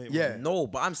 money to make Yeah. money? No,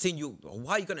 but I'm saying you.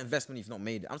 Why are you gonna invest money if you've not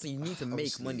made it? I'm saying you need to make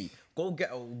Obviously. money. Go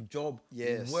get a job.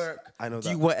 Yes, Work. I know do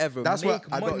that. whatever. That's why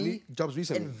make I got money. jobs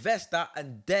recently. Invest that,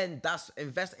 and then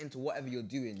invest into whatever you're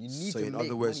doing. You need So to in make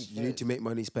other words, money you need to first. make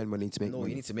money, spend money to make No, money.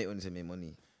 you need to make money to make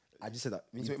money. I just said that.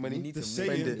 You need to You make money. need The to saying,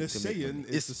 make the money. saying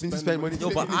It's is to need to spend spend money. money.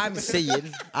 No, but I'm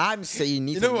saying you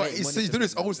need You to know what? make He's money. doing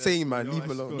his own saying, man. No, Leave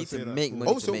him it's alone. cool. Need to Say that. make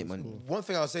money Also, to make money. one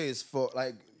thing I'll say is for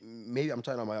like maybe I'm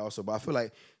trying on my also, but I feel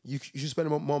like you should spend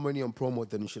more money on promo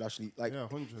than you should actually like. Yeah,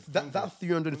 100. That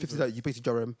 350 that you pay to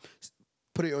Jerem,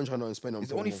 put it on your own channel and spend it on.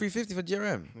 It's promo. only 350 for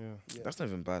GRM. Yeah. That's not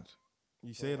even bad.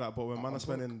 You say that, but when man are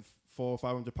spending £400 or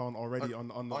 £500 already on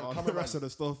the cameraman. rest of the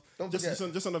stuff, Don't just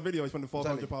forget. just on the video, he's spending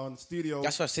 £400 studio.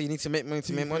 That's why I say you need to make money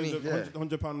to make money. Yeah.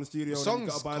 £100 in the studio, The and then you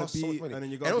songs got to buy the cost so much beat, money. and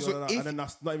then you got And to also do all that, if- and then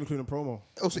that's not even including promo.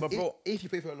 Also, But bro- if you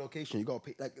pay for a location, you gotta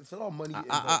pay. Like it's a lot of money.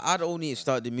 I'd only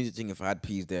start the music thing if I had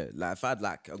peas there. Like if I had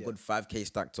like a good 5K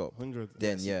stacked up, 100.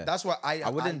 then yeah. That's why I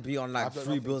wouldn't be on like I've done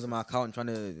 3 nothing. bills in my account trying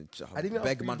to I didn't have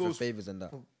beg 3 man for bills. favors and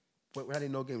that. When I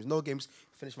did no games,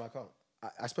 finished my account.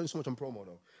 I spent so much on promo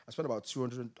though. I spent about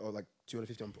 200 or like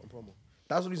 250 on promo.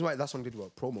 That's the reason why that song did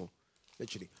well. Promo.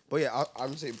 literally. But yeah,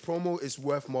 I'm saying promo is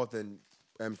worth more than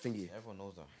thingy Everyone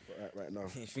knows that. right now.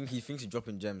 He thinks he's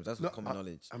dropping gems. That's common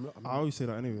knowledge. I'm I always say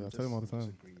that anyway. I tell him all the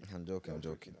time. I'm joking.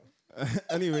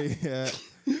 Anyway, yeah.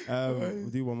 We'll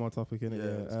do one more topic in it.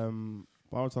 Yeah. Yeah.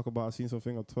 But I want to talk about. I seen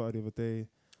something on Twitter the other day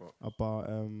about.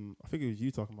 I think it was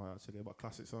you talking about actually about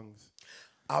classic songs.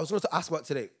 I was going to ask about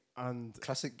today. And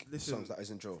Classic songs that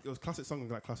isn't Joe. it was classic songs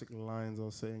like classic lines. I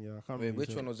was saying, yeah. I can't Wait, remember.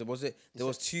 which one was it? Was it? There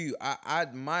was two.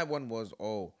 My one was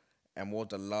and what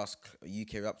the last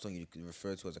UK rap song you could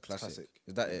refer to as a classic? Classic.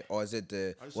 Is that it, or is it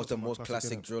I just what's the thought most about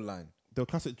classic innit? drill line? There were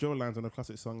classic drill lines and the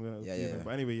classic songs. Yeah.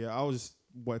 But anyway, yeah, I was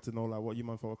wanted to know like what you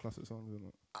meant for classic songs. Isn't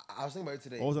it? I was thinking about it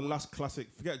today. What was the last classic?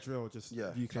 Forget drill, just Yeah,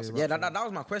 UK classic. rap Yeah, song. that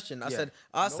was my question. I Yeah. said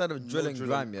outside No- of drill no and drill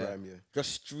grime, and yeah, grime, yeah.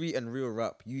 just street and real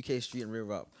rap, UK street and real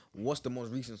rap. What's the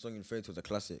most recent song you refer to as a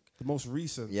classic? The most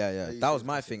recent. Yeah, you that say was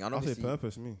my classic. thing. And I say obviously,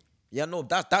 Purpose. Me. yeah, no,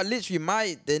 that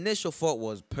literally the initial thought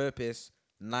was Purpose,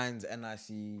 Nines,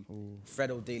 NIC,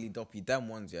 Fredo, Daily Doppy, them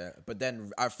ones, yeah. But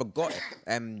then I forgot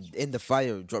In the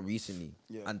Fire dropped recently,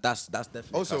 Yeah. and that's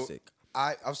definitely Also, a classic.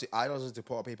 I don't listen to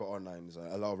Put Up Paper online. There's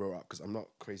a lot of real rap because I'm not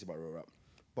crazy about real rap.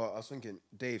 But I was thinking,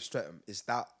 Dave Streatham, is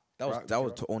that That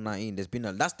was 2019. There's been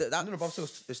that. No, but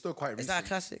it's still quite recent. Is that a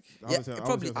classic? I Yeah, would say- I would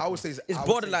probably. say I would say It's I would say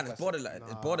borderline. classic. It's borderline. It's I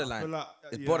feel borderline. like-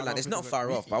 It's yeah, I borderline. don't It's think not it's far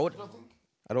like- off. But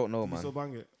I don't know, You still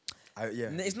man. bang it. Yeah.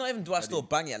 It's not even do I still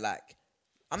bang it. Like,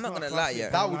 I'm not It's gonna a lie, classic. yeah.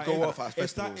 That would go Like, off at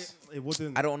it's that- festivals. It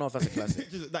wouldn't. I don't know if that's a classic.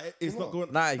 Just, like, it's not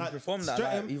going. Nah, you like, performed that.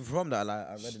 Streatham- Like, you performed that. Like,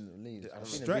 I read in the lead. I've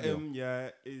seen the video. Streatham, yeah,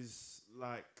 is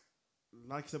like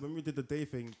I said when we did the day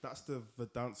thing. That's the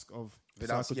Verdansk of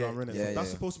Verdansk, Psycho yeah. Genre, innit? Yeah, So that's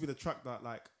yeah. supposed to be the track that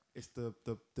like it's the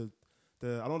I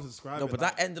don't want to describe No, it. but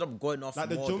like, that ended up going off like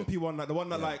the more jumpy one, like the one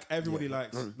that Yeah. like everybody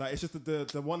likes. Like it's just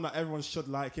the one that everyone should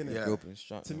like, innit? Yeah. than open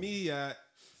strap. To me,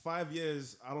 5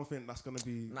 years, I don't think that's gonna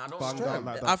be Nah, I don't banged know. out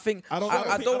like that. I think I don't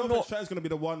know. think Streatham's gonna be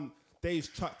the one Dave's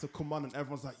track to come on and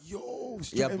everyone's like, yo, Yeah,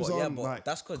 Streatham's but on. Like,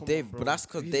 that's because come Dave. on, But bro. that's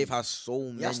because Dave has so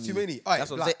many. He has too many. Alright,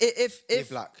 That's what I'm Black. saying. Dave If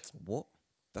Black. what?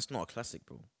 That's not a classic,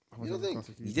 bro. You don't think?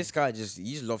 This guy just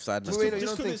love side. Wait, no, you Just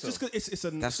don't think because so? it's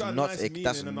a That's it's got not nice a meaning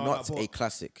that's and all not that, a but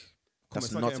classic. That's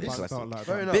it's not not getting a banged classic. out like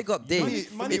Fair that. enough. Big up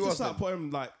Dave. Man needs to was start then.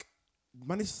 putting like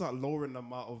man needs to start lowering the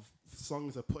amount of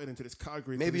songs they're putting into this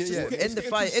category. 'cause Maybe, it's just yeah. getting- In the it's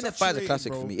fire, getting in the fire's a saturated,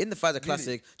 classic bro. for me. In the fire's a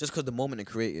classic just because the moment it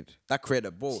created. That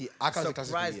created, bro. See, I can't say classic for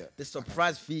surprise, me yet. the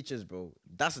surprise features, bro.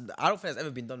 I don't think that's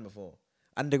ever been done before.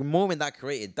 And the moment that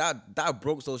created, that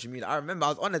broke social media. I remember I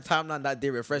was on the timeline that day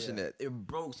refreshing Yeah. it. It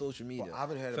broke social media. I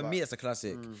haven't heard For about- me, it's a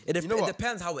classic. You know what?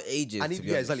 Depends how it ages. I need, to be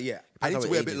yeah, honest. exactly, yeah. I Depends need how to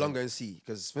it wait a bit ages. longer and see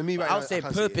because for me, right I'll now, say I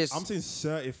can't see it. Purpose. I'm saying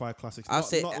certified classics. I'll not-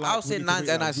 say not I'll like say we Nines need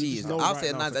to wait, like, NICs. we just know I'll right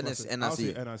say now Nines it's a classic. I'll say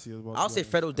NIC. NIC as well. I'll to say be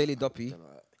honest. Fredo Daily Doppy.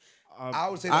 I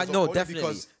would say I that know, only definitely.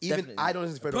 because even Definitely. I don't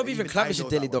listen to Fredo. Probably even I Clavish know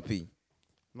is Daily that one. Doppy.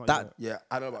 Not That yet. Yeah,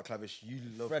 I know about Clavish. You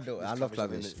love Fredo, I love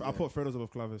Clavish. isn't it? I put Fredo's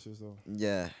above Clavishes though.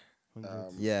 Yeah.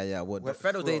 100. Yeah, I would. Where- But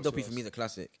Fredo who Daily else, Doppy who for me is a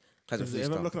classic. Classic If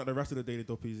I'm freestyle. looking at the rest of the Daily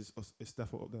Doppies, it's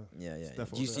definitely up there. Yeah. It's Do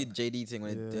definitely you up see there. the JD thing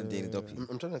when they did Daily Yeah. Doppy?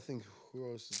 I'm trying to think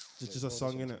who else. It's just a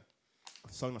song in it.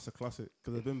 A song that's a classic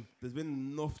because there's been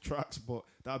enough tracks, but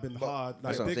that have been hard. Like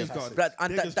That's what I'm Bigger's saying. got, But-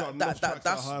 and Bigger's got enough tracks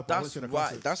that are hard, but I wouldn't say they're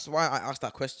classics. that's why I asked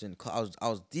that question. Cause I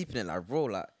was deep in it, like bro,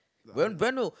 like when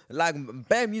like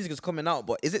bare music is coming out,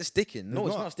 but is it sticking? No,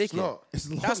 it's not. not sticking. not. It's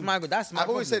That's long. my. I've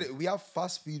always said problem. it. We have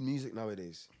fast food music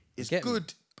nowadays. It's Get me?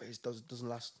 good, but it doesn't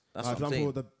last. That's For what I'm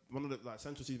example, saying. one of the like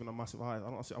Central C's been a massive high. I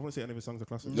wouldn't say any of his songs are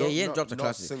classics. Yeah, he ain't not- dropped a not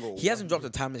classic. single He hasn't one.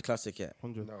 dropped a timeless classic yet.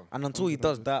 100. No. And until he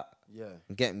does that, Yeah.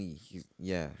 get me.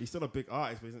 Yeah. He's still a big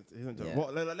artist, but he isn't Yeah.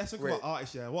 what, let's think Wait. about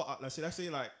artists. Yeah, what? Let's say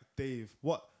like Dave.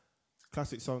 What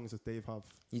classic songs does Dave have?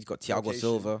 He's got Thiago Location.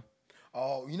 Silva,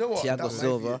 Oh, you know what? Thiago That might be-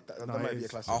 Silva. That Nah, might be a it's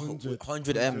classic.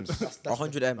 100 M's,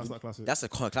 100 M's. That's not classic. That's a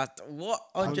class. What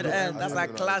 100 100 M's? That's I like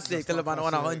don't know. classic. That's Tell him not I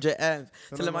want 100 M's.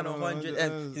 Tell him I Tell him want 100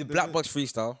 M's. His black box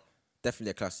freestyle,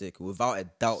 definitely a classic, without a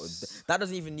doubt. That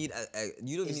doesn't even need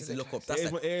you don't even need to look up. That's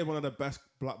It is one of the best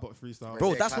black box freestyles.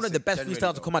 bro. Yeah, That's one of the classic, best genuinely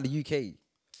freestyles to though. come out of the UK.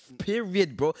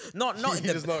 Period, bro. Not He in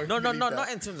the, does not no, believe not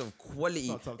that. in terms of quality.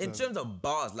 Not top In 10. terms of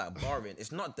bars, like barring,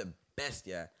 it's not the best,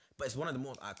 yeah. But it's one of the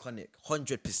most iconic.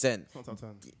 100%. Not top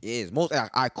 10. It is most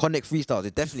iconic freestyles.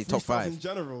 It's definitely top Freestyles in 5.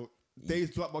 general,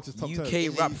 Dave's black box is top 10.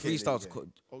 UK rap UK, freestyles. yeah.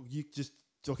 Oh, you just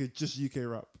UK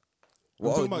rap. I'm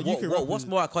What, talking about UK rappers. what's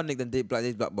more iconic than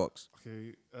Dave's Black Box?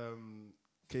 Okay,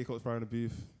 K-Coat's Fire in the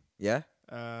Booth. Yeah,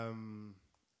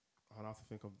 I'll have to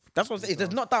think of. that's what I'm saying.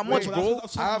 There's not that much, Wait, bro.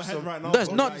 That's I I have have my head some- right now. There's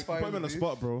bro. not- Like, put him in the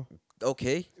spot, bro.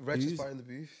 Okay, Rex is Who's- fire in the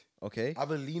booth. okay.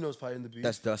 Avelino's fire in the booth.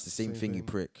 That's the same Same thing, you thing.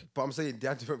 prick. But I'm saying they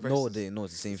have different verses. No,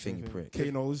 it's the same thing, you prick. K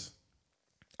knows.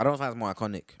 I don't think that's more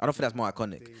iconic. I don't think that's more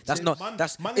iconic. That's See, not. man-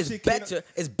 That's man it's is taking better.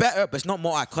 It's better, but it's not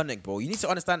more iconic, bro. You need to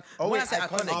understand. Oh, when wait, I say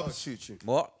iconic, iconic. Shoot.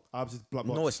 what? Abs is Black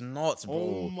Box. No, it's not, bro.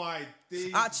 Oh my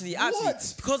days. Actually,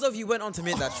 What? because of you went on to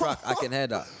make that track, I can hear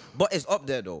that. But it's up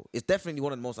there though. It's definitely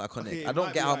one of the most iconic. Okay, I it don't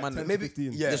might get be how like man. 10 to Maybe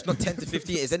 15. yeah. It's not 10 to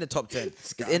 15. It's in the top 10.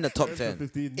 It's in the top 10.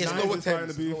 15. It's Nines lower is fire in 10s. the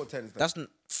It's booth. lower 10s. That's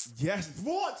Yes.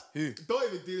 What? Who?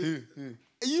 Don't even do it.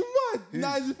 Are you mad?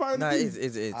 Nines is fire in the nah. booth.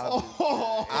 It is.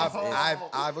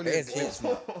 I've only It is.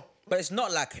 clips. But it's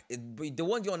not like the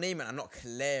ones you're naming are not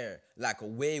clear, like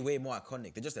way more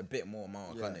iconic. They're just a bit more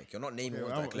iconic. You're not naming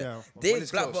ones that are clear. yeah. Dave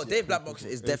it's close, Dave Black Box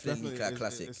is It's definitely a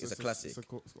classic. It's a classic.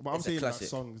 But I'm It's a saying like classic.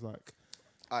 songs like.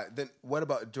 Alright, then what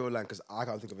about Joe Lang? Because I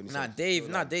can't think of any. Nah, songs.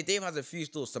 Dave has a few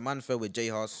still. Samantha with J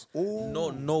House. Ooh.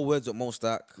 No words with Mo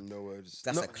Stack. No words.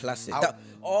 That's No, a classic. I-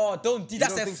 That's don't a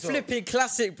think so? flipping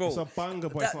classic, bro. It's a banger,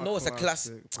 but it's not no, it's a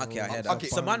classic, classic. bro. Okay, I hear It's that. a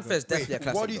Samantha is definitely a Wait,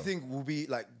 classic. what do you though. think will be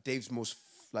like Dave's most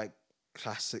like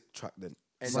classic track then?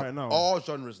 And Right now? all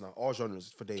genres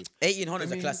for Dave. 1800 is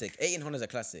For a me- classic. 1800 is a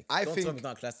classic. I Don't think- tell me it's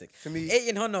not a classic. for me-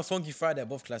 1800 and Funky Friday are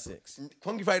both classics.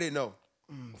 Funky Friday, no.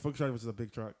 Funky Friday was a big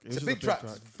track. It's a just big track.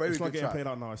 It's a very It's not big getting track. played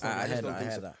out now. It's I not heard getting- that. I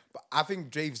heard that. But I think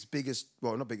Dave's biggest,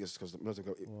 well, not biggest, because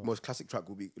most classic track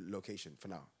will be Location for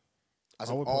now. As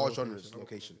I in would put all Location. genres,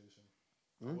 Location.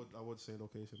 I would say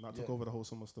Location. That took over the whole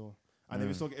summer still. And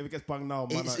if it gets banged now,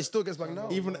 man, It still gets back now.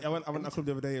 even I went to a club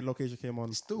the other day. Location came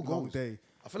on. still long goes. day.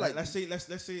 I feel like-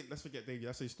 let's forget Davey.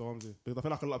 Let's say Stormzy because I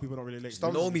feel like a lot of people don't really relate.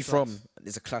 Stormzy- Know Me From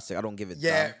is a classic. I don't give it.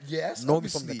 Yeah, damn. yes, Know Me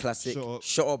From the obviously. classic. Shut Up.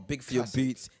 Shut Up. Big for Your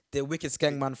Beats. The Wicked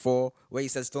Skangman 4, where he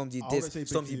said Stormzy I this, wouldn't say Big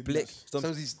for Stormzy Your Blick, Beats.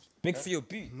 Stormzy's Big for Your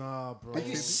Beat. Nah, bro.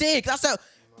 You sick? That's a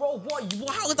bro. What?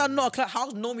 How is that not a classic?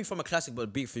 How's Know Me From a classic,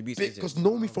 but Big for Your Beats is because it?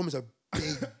 Know Me From is a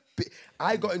big.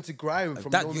 I got into grime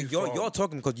from That Know Me you're From.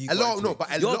 talking because you A got lot, into no, it.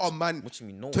 but a You're lot of man. What you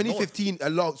mean? No, 2015, a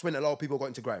lot when a lot of people got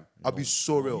into grime. I'll be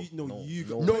so real. You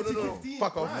got No, 2015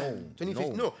 fuck off. grime.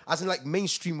 2015, no, as in like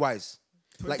mainstream wise.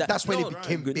 Like that's when no, it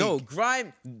became big. No,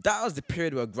 grime. That was the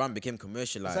period where grime became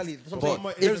commercialized. Exactly. That's what I'm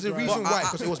But saying. if- There's a but reason why,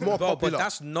 because it was more Bro, popular. But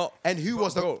that's not. And who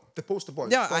was bro. the poster boy?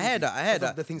 Yeah, I Stormzy. heard that. I heard Because of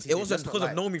that. the things he It did, wasn't let's not because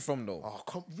of lie. Know Me From though. Oh,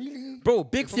 come really? Bro,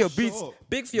 Big for Your Shut Beats, up.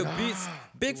 Big for Your Beats,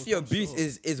 Big for Your Beats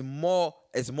is more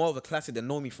of a classic than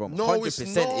Know Me From. No, 100% it's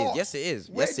is. not. Yes, it is.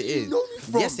 Where Yes, do it you is. know me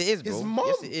from? Yes, it is, bro. His mom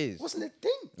Yes, it is. wasn't a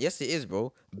thing. Yes, it is,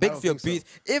 bro. Big don't for Your think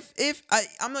Beats.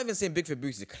 I'm not even saying Big for Your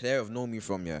Beats is clear of Know Me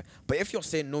From, yeah. But if you're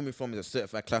saying Know Me From is a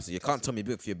certified classic, you can't tell me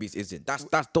Big for Your Beats isn't.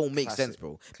 That don't make sense,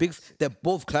 bro. They're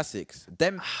both classics.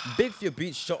 Them Big for Your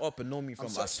Beats, Shut Up, and Know Me From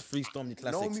are free Stormzy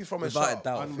classics. Me From and without Shut a Up.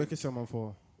 doubt. And Wicked Someone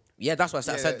 4. Yeah, that's what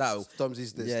I said that.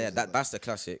 Stormzy's this. Yeah, this, that's the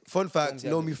classic. Fun fact: Stormzy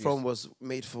Know has Me a From few- was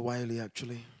made for Wiley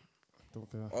actually. Don't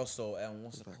care. Also,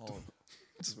 what's it called?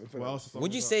 What else is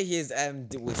Would you say his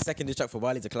second diss track for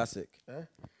Wiley's a classic?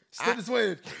 Still this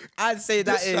way. I'd say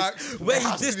that Diss tracks is where he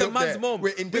has to dissed be the up man's there. mom.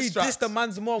 Wait, in Where he diss tracks. dissed the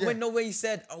man's mom. Yeah. When no way he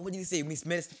said, oh, what did he say? We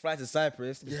made us to fly to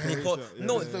Cyprus. And he called, yeah,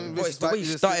 no, yeah, bro, it's the way he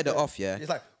started it off, yeah. It's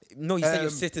like, No, he said your Um,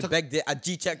 sister begged it. I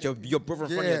G-checked your brother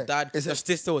in front of Yeah. your dad. It's Your a-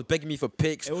 sister was begging me for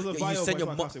pics. It was a You viral, sent but your it's not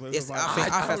mom. classic, but it was Yes, a I viral. think I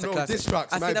that's a don't know. classic. Diss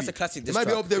tracks. I might think that's be. a classic It diss might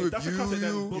be track. up there with That's a classic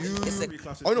then. you.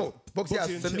 Bugsy Oh no, Bugsy has.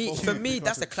 Bugsy and For me, Chip, for Bugsy me, and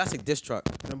that's a Chip. classic diss track.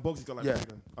 Then Bugsy got like Yeah.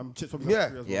 three then. Chip's probably Yeah. got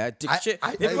three as well. Yeah, I- Chip.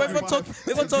 I If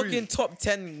we're agree. talking top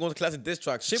 10 most classic diss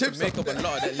tracks, Chip would Chip's make up up a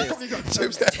lot of that list.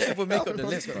 Chips Chip would make up the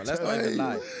list, bro. Let's not even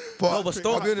lie. But, No, but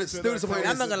Storm- I'll be honest, still disappointed.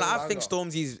 I'm not gonna lie. I It's think a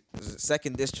Stormzy's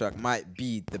second diss track might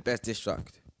be the best diss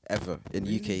track ever in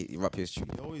UK rap history.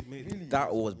 He always made it.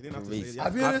 That was You didn't have to say crazy. it.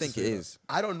 I'll be I honest, think it is.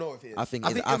 I don't know if it is. I think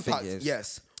it is. Impact,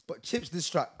 yes. But Chips this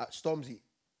track at Stormzy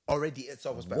already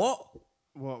itself was better. What?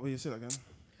 What? Will you say that again?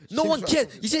 No Chip's one rap cares.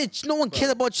 was You said no one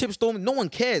cares about Chip Storm. No one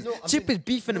cares. No, I'm Chip saying- is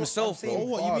beefing no, himself, I'm saying- Oh, bro.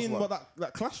 what you Bars, mean what? about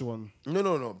that Clash one?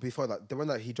 No. Before that, the one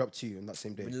that he dropped to you on that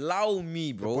same day. Allow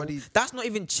me, bro. body- That's not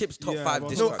even Chip's top Yeah, 5 but-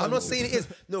 diss No, track. I'm not saying it is.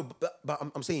 No, but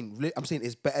I'm saying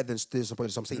it's better than Still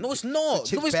Disappointed. So I'm saying No, it's not.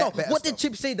 Chip's No, it's better- not. better What did stuff.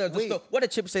 Chip say that? Wait. What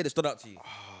did Chip say that stood out to you?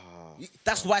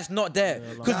 That's why it's not there.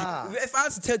 Because Nah. if I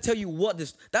was to tell you what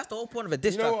this, that's the whole point of a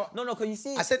diss You know track. what? No, because you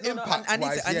see, I said no, I need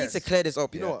impact-wise, to yes. clear this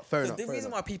up. You know yeah. what? Fair 'Cause enough, The fair reason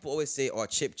enough. why people always say, "Oh,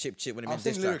 Chip," when they I'm make saying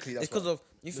diss track, lyrically, it's that's because why. of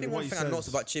you think what one he thing I noticed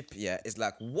says. about Chip, yeah, is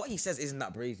like what he says isn't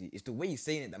that brazy. It's the way he's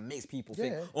saying it that makes people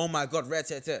think, Yeah. "Oh my God, red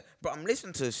tet." But I'm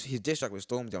listening to his diss track with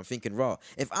Stormzy. I'm thinking, raw.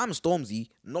 If I'm Stormzy,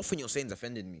 nothing you're saying is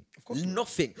offended me.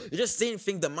 Nothing. You're just saying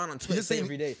things that man on Twitter just say saying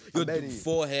every day. Your many.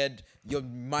 forehead, your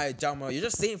my jammer. You're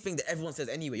just saying things that everyone says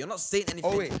anyway. You're not saying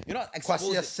anything. Oh wait, You're not Kwasi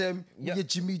exposing. SM, Yeah. yeah,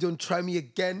 Jimmy, don't try me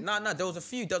again. Nah, there was a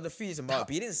few years about it,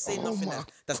 but he didn't say Oh nothing my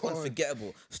that's God.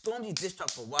 unforgettable. Stormzy diss track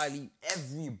for Wiley,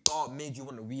 every bar made you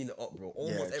want to reel it up, bro.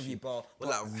 Almost Yeah, every true. bar was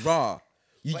like raw.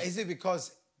 But is it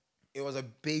because it was a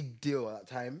big deal at that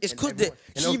time. It's and because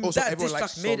everyone- that everyone diss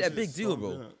likes track made a Stormzy. big deal, Stormzy, bro.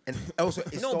 innit? And also,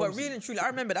 it's No, but Stormzy. really and truly, I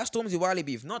remember that Stormzy Wiley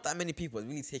beef. Not that many people are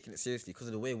really taking it seriously because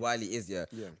of the way Wiley is, yeah.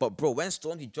 But bro, when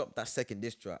Stormzy dropped that second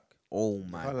diss track, oh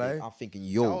my, Can't lie. I'm thinking, That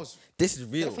yo, was this is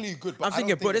real. definitely good, but I'm I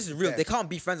thinking, don't bro, think this is it's real. best. They can't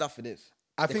be friends after this.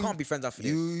 They can't be friends after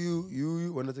this.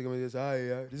 You want to take him this?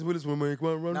 Yeah. This is what this woman come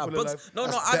on, run Nah, for the Bugs, life. no,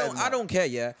 That's I better don't. than I that. don't care.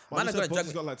 Yeah, Man, man, are you said gonna Bugsy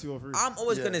jug. got like 2 or 3. I'm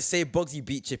always Yeah. gonna say Bugsy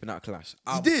beat Chip in that clash.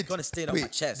 I'm did. gonna stay it on Wait, my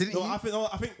chest. did he? No, I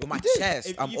think With my did. chest,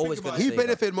 If I'm you always think gonna about say He that.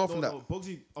 benefited more from that. No,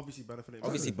 Bugsy obviously benefited.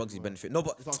 Obviously, massively, Bugsy bro. benefited. No,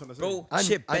 but That's what I'm trying to say. bro, And-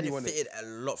 Chip and he won it. benefited a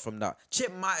lot from that.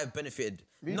 Chip might have benefited.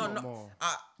 Not No, more.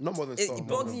 Not more than Storm,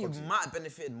 more than Bugsy Bugsy. might have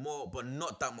benefited more, but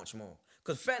not that much more.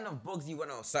 Because fair enough, Bugsy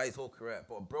went outside his whole career.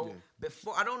 But bro,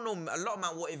 before, I don't know, a lot of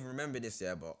man won't even remember this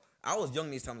year, but I was young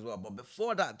these times as well. But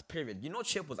before that period, you know,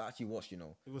 Chip was actually washed, you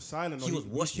know. He was silent. He was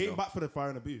washed, you came know. back for the fire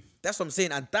in the booth. That's what I'm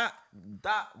saying. And that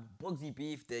Bugsy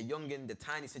beef, the youngin, the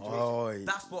tiny situation,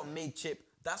 that's what made Chip.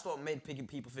 That's what made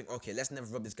people think, okay, let's never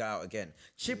rub this guy out again.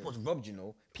 Chip was rubbed, you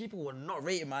know. People were not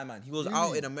rating my man. He was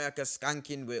out in America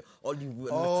skanking with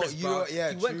Hollywood and Chris Brown.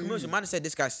 He went commercial. Man said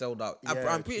this guy sold out.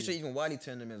 I'm pretty sure even Wiley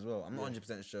turned him as well. I'm not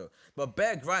 100% sure. But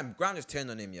Bear Grime just turned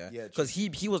on him, yeah. Because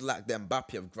he was like the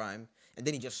Mbappe of grime. And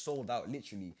then he just sold out,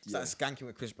 literally. Started skanking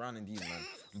with Chris Brown and these, man.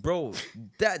 Bro,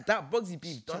 that Bugsy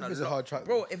beef done Champ a is a lot. hard track,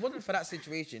 Bro, man. if it wasn't for that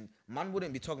situation, man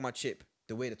wouldn't be talking about Chip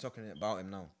the way they're talking about him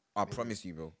now. I promise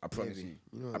you, bro. I promise you.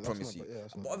 I that's promise not you. bad. Yeah,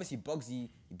 that's not But obviously, Bugsy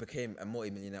he became a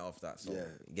multi-millionaire off that. So, Yeah.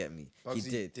 you get me? Bugsy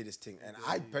He did. his thing, and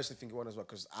I personally think he won as well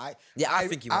because I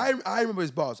think he won. I remember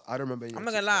his bars. I don't remember. I'm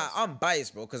not gonna lie, I'm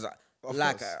biased, bro, because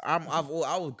like course.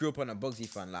 I grew up on a Bugsy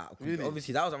fan. Like, Really?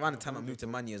 obviously, that was around the time I moved to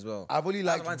Mani as well. I've only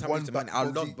That was liked around the time I one moved to Mani. I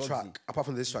love Bugsy Bugsy. track apart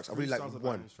from this tracks. I really like Freestyles are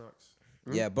one. Banners tracks.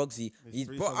 Yeah, Bugsy. There's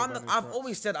Bro, 3 songs about his I've tracks.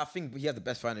 always said I think he had the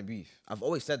best fan of beef. I've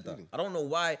always said that. I don't know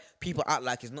why people act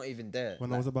like it's not even there.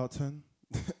 When I was about 10.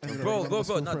 Bro. No,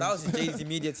 that was his Jay-Z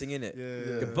media thing, innit?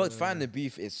 Yeah. The Bugs fan the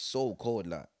beef is so cold,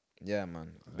 like. Yeah,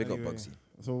 man. Big up Anyway, Bugsy.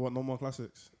 So what? No more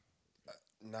classics.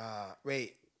 Nah,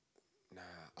 wait. Nah.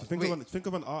 So think wait. think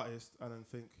of an artist and then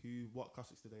think what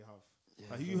classics do they have?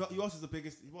 Like who else is the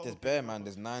biggest? There's Bear, man.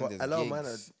 There's Nine. But There's hello, Gigs. man.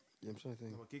 I'm trying to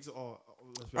think. Gigs are.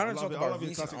 I don't talk about your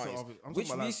recent classics are artists. I'm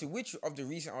talking about like, Which of the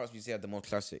recent artists would you say have the most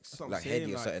classics? that's what I'm Like saying,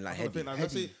 Heady or something? Like that's what I'm Heady.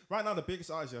 saying, let's say right now the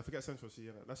biggest artist, yeah, forget Central C,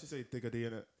 innit? Let's just say Digga D,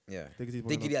 innit? Yeah. Digga D's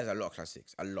one of Diggy them. has a lot of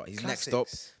classics. A lot. He's next up.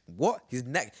 Classics. What? He's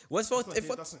next. What's for That's if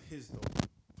not his though.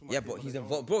 yeah, but he's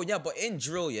involved, bro. Yeah, but in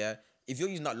drill, yeah. If you're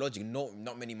using that logic,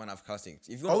 not many man have classics.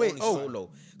 If you're Oh, wait, only oh. solo,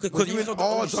 We're because doing you're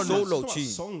all only genres. solo Talking about tune.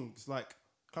 songs like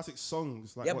classic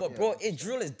songs. Like Yeah, what- but bro,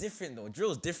 drill is different though.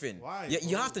 Drill is different. Why, Yeah,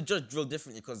 you bro? have to judge drill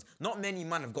differently because not many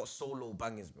man have got solo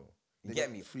bangers, bro. You get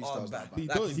got me? freestyles bad. like He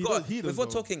Like, does, he's he got- does, he If does we're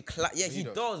though. talking, he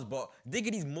does. does, but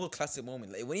Diggity's more classic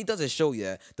moment. Like when he does a show,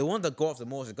 yeah, the one that go off the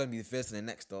most is gonna be the first and the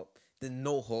next up. Then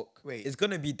no hook. Wait. It's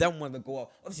gonna be them one that go off.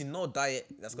 Obviously, no diet.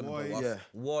 That's gonna Why? go off. Yeah.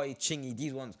 Why Chingy?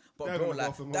 These ones. But They're bro, gonna go like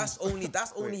off the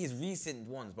that's only his recent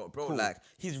ones. But bro, like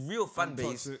his real fan And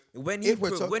base Toxic. when If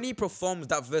we're when he performs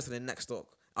that verse on the next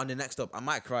up, I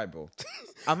might cry, bro.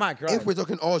 I might cry. If we're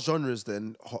talking all genres,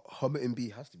 then Homer and B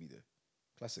has to be there.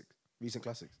 Classic, recent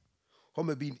classics.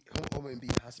 Homer and B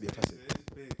has to be a classic. It is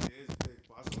big. It is big.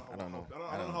 But I don't know.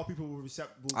 I don't know how people will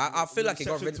accept. I feel like it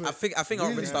got rinsed. I think it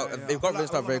got rinsed out. It got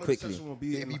rinsed out very quickly.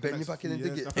 Maybe Benny back in and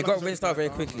dig it. It got rinsed out very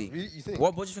quickly. Really, you think?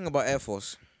 What do you think about Air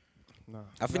Force? Nah.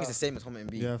 I think it's the same as Homer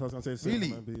and B. Yeah, I was gonna say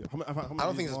Really? I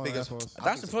don't think it's as big as-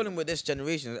 That's the problem with this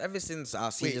generation. Ever since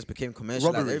our scene just became commercial,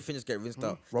 like, Robbery. everything just get rinsed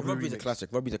out. Robbery Robbery's a remix. classic.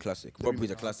 Robbery's a classic.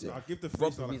 Robbery's a classic. I'll give the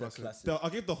Robbery's freestyle a a classic. classic. I'll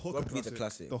give the hook a Robbery's a classic.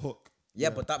 classic. The hook. Yeah,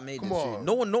 but that made Come it. on.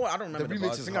 No one, I don't remember the remix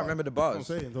bars. I is think I hard. remember the That's bars.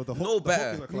 what I'm saying. The hook, No the hook is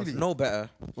better. a classic. No better.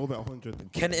 No better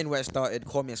 100. Kenton where it started.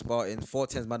 Call me a Spartan.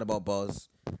 410's man about bars.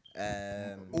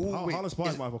 Oh, wait. Holland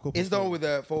Spice might have a couple Is the songs. one with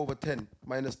the 4 over 10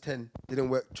 minus 10 didn't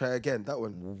work? Try again. That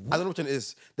one. I don't know which one it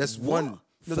is. There's one.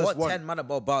 No, there's 410 one. man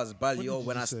about bars. Balio did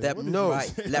when you I say? step What did No,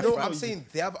 right, left, no, right. I'm saying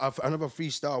they have another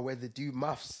freestyle where they do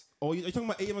maths. Oh, you're talking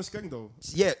about AM and Skeng though?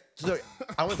 Yeah, sorry.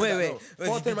 I want to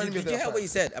Wait. Did Did you hear what he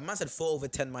said? A man said 4 over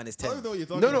 10 minus I 10. don't know what you're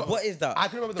talking No, no. about. What is that? I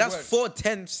can remember the That's words. 4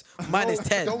 tenths minus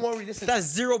 10. don't worry, listen.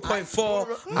 That's 0.4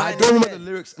 I minus don't remember 10. the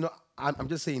lyrics. No, I'm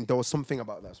just saying there was something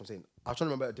about that. That's what I'm saying. I was trying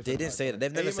to remember a different. They didn't say that.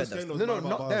 They've never AM said and Skeng that. was No, no, Mad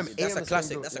not About them. Bars. That's AM a and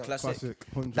classic. Skeng, That's a yeah. classic. Classic.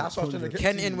 100. That's what I was trying to 100. get.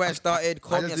 Ken in where it started.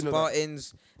 Call I me a just didn't know that.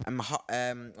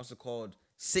 Spartans. What's it called?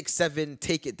 6-7.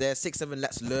 Take it there. 6-7.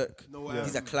 Let's lurk. No,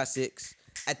 These are classics.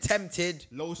 Attempted.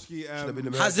 Lowski.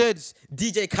 been the Hazards.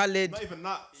 DJ Khaled. Not even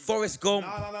that. Forrest Gump.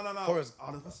 No. Forrest-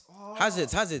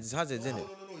 Hazards, isn't No, it?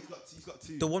 no. He's got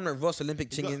two. The one with Ross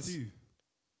Olympic He's got Chingins. two.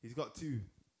 He's got two.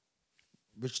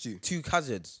 Which two? 2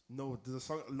 hazards. No, there's a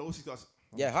song. Lowski's got.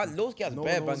 Yeah, Lowski has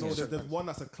bare bangers. There's one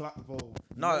that's a clap vote.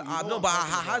 No, but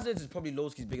Hazard's is probably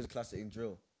Lowski's biggest classic in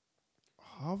drill.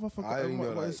 How have I I forgotten only know,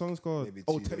 what like, his song's called? maybe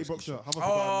Oh, two Teddy Lowski Brookshire. Have I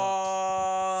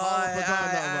Oh, forgotten that,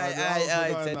 man? How have I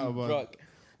forgotten that, Teddy man? Brook.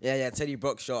 Yeah, Teddy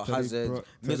Brookshire, Teddy Hazard, Brook,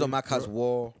 Mizo Teddy Mac has Brook.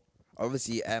 War.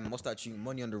 Obviously, what's that tune?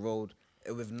 Money on the Road.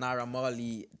 With Naira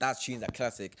Marley, that tune's a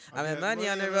classic. I mean, money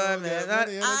on the road, man. Money on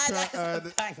the That's track,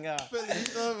 a banger.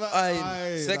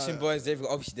 Aye, Section Boys, they've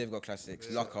got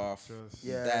classics. Lock Off,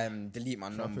 Yeah. Delete My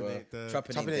Number, Ain't Dead.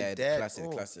 Trapping Ain't Trapping Ain't Dead, Dead.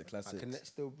 classic. I can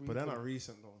still breathe. But they're not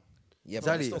recent, though. Yeah,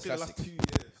 but Exactly. it's I'd still say the last classic.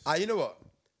 2 years. You know what?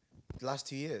 The last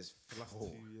 2 years. The last 2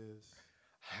 years.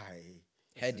 Hi.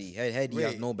 Heady has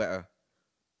Wait. no better.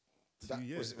 2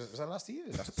 years. Was that last 2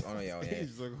 years? Oh yeah.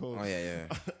 Ages ago. Oh yeah.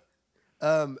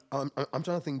 I'm trying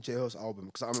to think J-Ho's album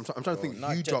because I'm trying to think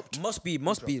who dropped. Must be. Yeah,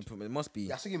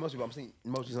 I think it must be, but I'm saying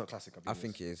Emoji's not a classic. I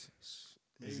think it is.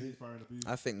 Maybe Fire in the Booth.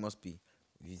 I think must be.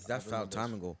 That's out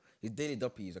time ago. His Daily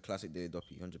Duppy is a classic Daily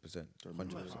Duppy, 100%. 100%. Yeah, I'm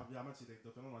actually I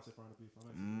don't know why I say Fire in the Booth.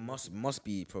 I'm actually- Must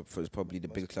be probably the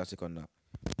biggest classic on that.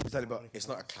 Exactly, but it's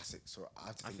not a classic, so I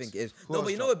have to I think think it is. Who No, else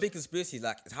but you know dropped? what Big Conspiracy is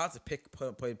like? It's hard to pick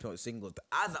point singles. But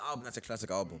as an album, that's a classic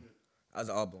album. As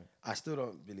an album. I still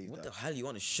don't believe What that. the hell you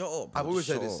want to shut up? Bro? I've always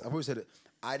Just said shut this. up. I've always said it.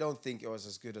 I don't think it was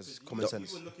as good as Common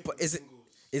Sense. But is it?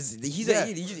 Is he's Yeah.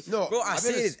 bro? No, I I've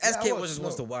say been this. yeah, I SK was, just no.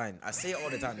 wants to whine. I say it all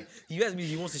the time. He has me.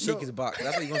 He wants to shake his back.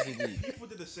 That's what he wants to do. People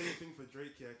did the same thing for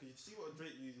Drake, yeah. Because you see what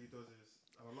Drake usually does is,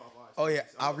 and a lot of artists. Oh, yeah,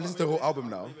 I've listened to the whole album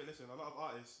now. Listen, a lot of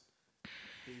artists,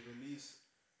 they release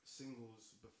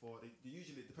singles before. They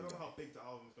usually, depending on how big the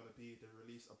album is gonna be, they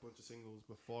release a bunch of singles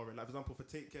before it. Like for example, for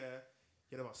Take Care,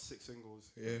 he had about 6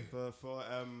 singles. Yeah. For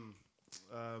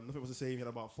Nothing Was the Same, he had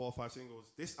about 4 or 5 singles.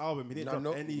 This album, he didn't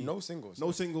drop any. No singles.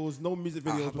 No singles, no music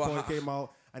videos but before it came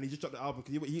out, and he just dropped the album.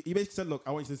 Cause he basically said, "Look,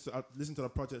 I want you to listen to the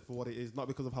project for what it is, not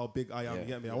because of how big I am. Yeah, You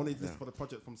get me? I want you to listen for the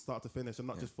project from start to finish, and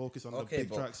not just focus on Okay, the big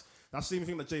but- tracks." That's the same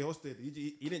thing that J Hus did. He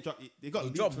didn't drop. He got He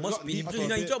leaked, dropped he must got be. leaked for a He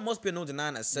bit. dropped must be a No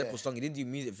Denying as separate Yeah. song. He didn't do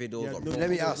music videos. Yeah, or no, pro- Let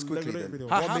me Let ask me quickly do it then. video.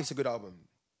 What How- makes a good album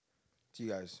to you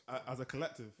guys? As a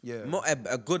collective. Yeah.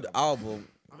 a good album.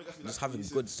 I think that's Just like having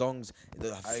cohesive. good songs,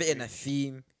 fitting a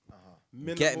theme.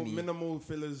 Minimal, me. minimal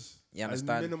fillers. You as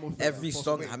understand? minimal fillers Every as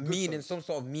song possible. has meaning, some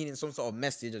sort of meaning, some sort of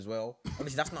message as well.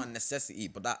 Obviously, that's not a necessity,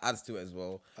 but that adds to it as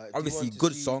well. Do you Obviously, want to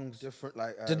good see songs. Different,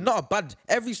 like There's not a bad.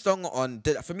 Every song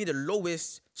for me, the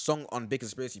lowest song on Big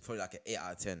Conspiracy is probably like an 8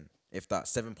 out of 10, if that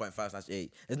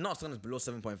 7.5/8. There's not a song that's below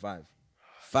 7.5.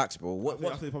 Facts, bro.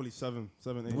 I'd say probably 7,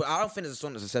 8. Well, I don't think there's a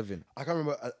song that's a 7. I can't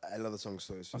remember a lot of songs,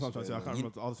 so it's That's what I'm trying to say. I can't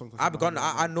remember all the songs.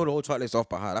 I know the whole chart list off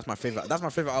by heart. That's my favorite. That's my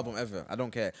favorite album ever. I don't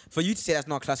care. For you to say that's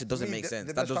not a classic doesn't me, make the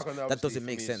sense. best That track on there, doesn't obviously,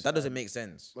 make for me sense. is, That doesn't make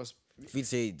sense. was- If you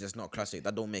say that's not classic,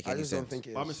 that don't make I any just sense. don't think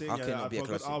it But I'm is. saying, How can it not be a for a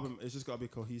good classic? album, it's just got to be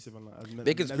cohesive and like,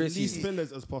 Big as Conspiracy. least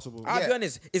fillers as possible. I'll be Yeah.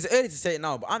 honest, it's early to say it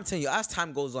now, but I'm telling you, as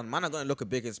time goes on, man, I'm gonna look at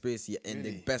Big Conspiracy in the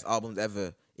Really? best albums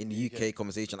ever in the UK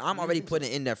conversation. I'm already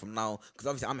putting it in there from now because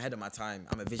obviously I'm ahead of my time.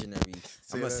 I'm a visionary. I'm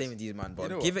not that's- saying with these man, but You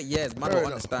know give what? it years, man. Fair Will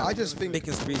enough. understand. I just think- Big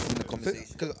Conspiracy in the conversation.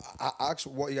 Because I asked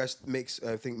what you guys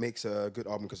think makes a good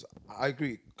album. Because I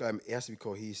agree, it has to be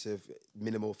cohesive,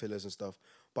 minimal fillers and stuff.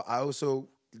 But I also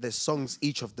the songs,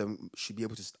 each of them should be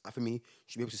able to, for me,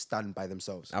 should be able to stand by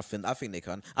themselves. I think they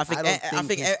can. I think don't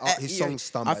think his songs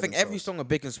stand I by think every themselves. song of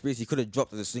Big Conspiracy could have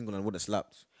dropped as a single and would have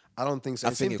slapped. I don't think so. I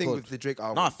And think same it thing could. with the Drake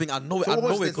album. No, I know it. So I what's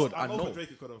know it this- could. I I know know. for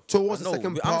Drake it could have. Towards I the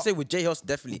second know. part, I'm saying with J Hus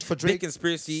definitely. For Drake, Big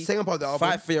Conspiracy. second part of the album-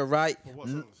 Fight for Your Right. What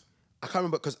songs? I can't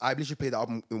remember because I literally played the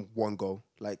album in one go.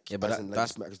 Like, Yeah, but as that- in,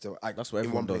 that's- that's what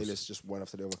in one everyone does. playlist, just one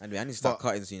after the other. Anyway, I need to start But-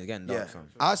 cutting scenes again. Yeah, Dog, fam.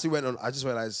 I actually went on. I just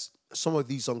realized some of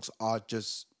these songs are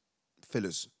just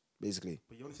fillers, basically.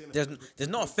 But you only saying There's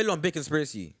not a filler on Big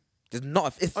Conspiracy. There's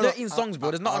not. It's Oh, no, 13 songs,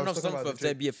 bro. There's I not was enough talking songs about for the there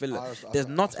to Drake. be a filler. I was There's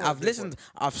not. talking about I've the Drake listened.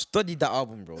 I've studied that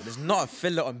album, bro. There's not a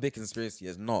filler on Big Conspiracy.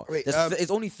 There's not. Wait, It's only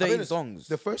I'll be 13 honest, songs.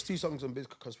 The first 2 songs on Big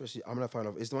Conspiracy, I'm not a fan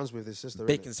of. Is the ones with his sister.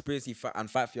 Big innit? Conspiracy and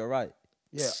Fight for Your Right.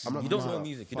 Yeah, I'm not. You don't crazy know about.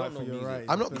 music. You Fight don't know for your music. right.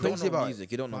 I'm not You don't crazy know about it.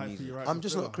 music. You don't know Fight for music. your right. I'm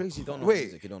just Filler. not crazy. You don't know Wait,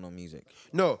 music. You don't know music.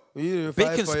 no. You Big fight for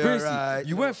your Conspiracy. right.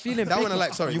 You weren't feeling that big, one. I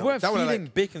like. Sorry, you no, weren't that one I feeling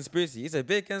like. Big Conspiracy. It's a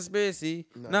big conspiracy.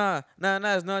 Nah,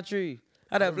 it's not true.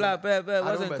 How that black bad don't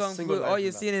wasn't remember a kung single fu. line All from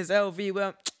you that. seen is LV.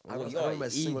 Well, I don't you're remember a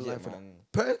single idiot, line for man.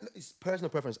 that. It's personal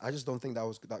preference. I just don't think that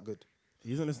was that good. He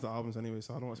doesn't listen to albums anyway,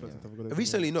 so I don't expect him to have a good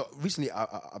opinion. Recently,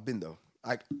 I've been though.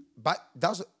 Like, but that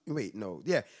was wait, no,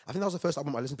 yeah. I think that was the first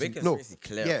album I listened to. Big No, Conspiracy,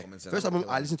 clear yeah, comments and first album,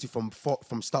 album I listened to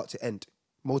from start to end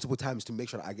multiple times to make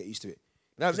sure that I get used to it.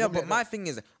 Yeah, but my thing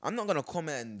is, I'm not gonna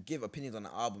comment and give opinions on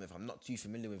the album if I'm not too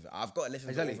familiar with it. I've got to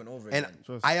listen to it over and over And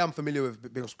again. I am familiar with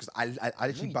Big because I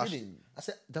literally you bashed. didn't. I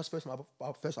said that's first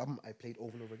album I played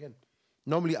over and over again.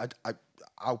 Normally,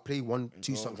 I'll play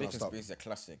 1-2 songs and Big I'll stop. Conspiracy is a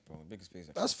classic, bro. Big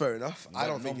Conspiracy. That's fair enough. I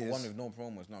don't think number it's. one with no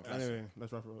promo. It's not a classic. Anyway,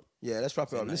 let's wrap it up. Yeah, let's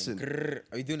wrap it up. Listen.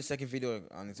 Are you doing the second video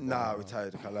on Instagram? Nah, we're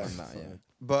tired. I can't lie. Nah, yeah.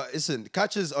 But listen,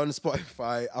 catch us on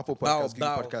Spotify, Apple Podcasts,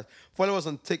 Google Podcasts. Follow us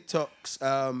on TikToks,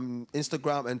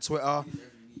 Instagram, and Twitter.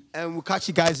 And we'll catch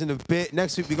you guys in a bit.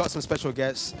 Next week, we got some special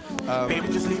guests. Baby,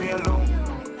 just leave me alone,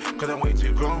 cause I'm way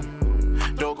too grown.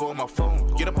 Don't go on my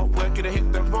phone. Get up off work, get a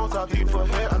hit the roads. I'll do for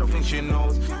her, I don't think she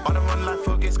knows. On the run,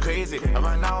 life gets crazy. And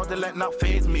right now, the let not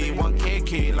phase me. 1K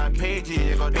key, like Paige,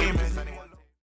 I got demons.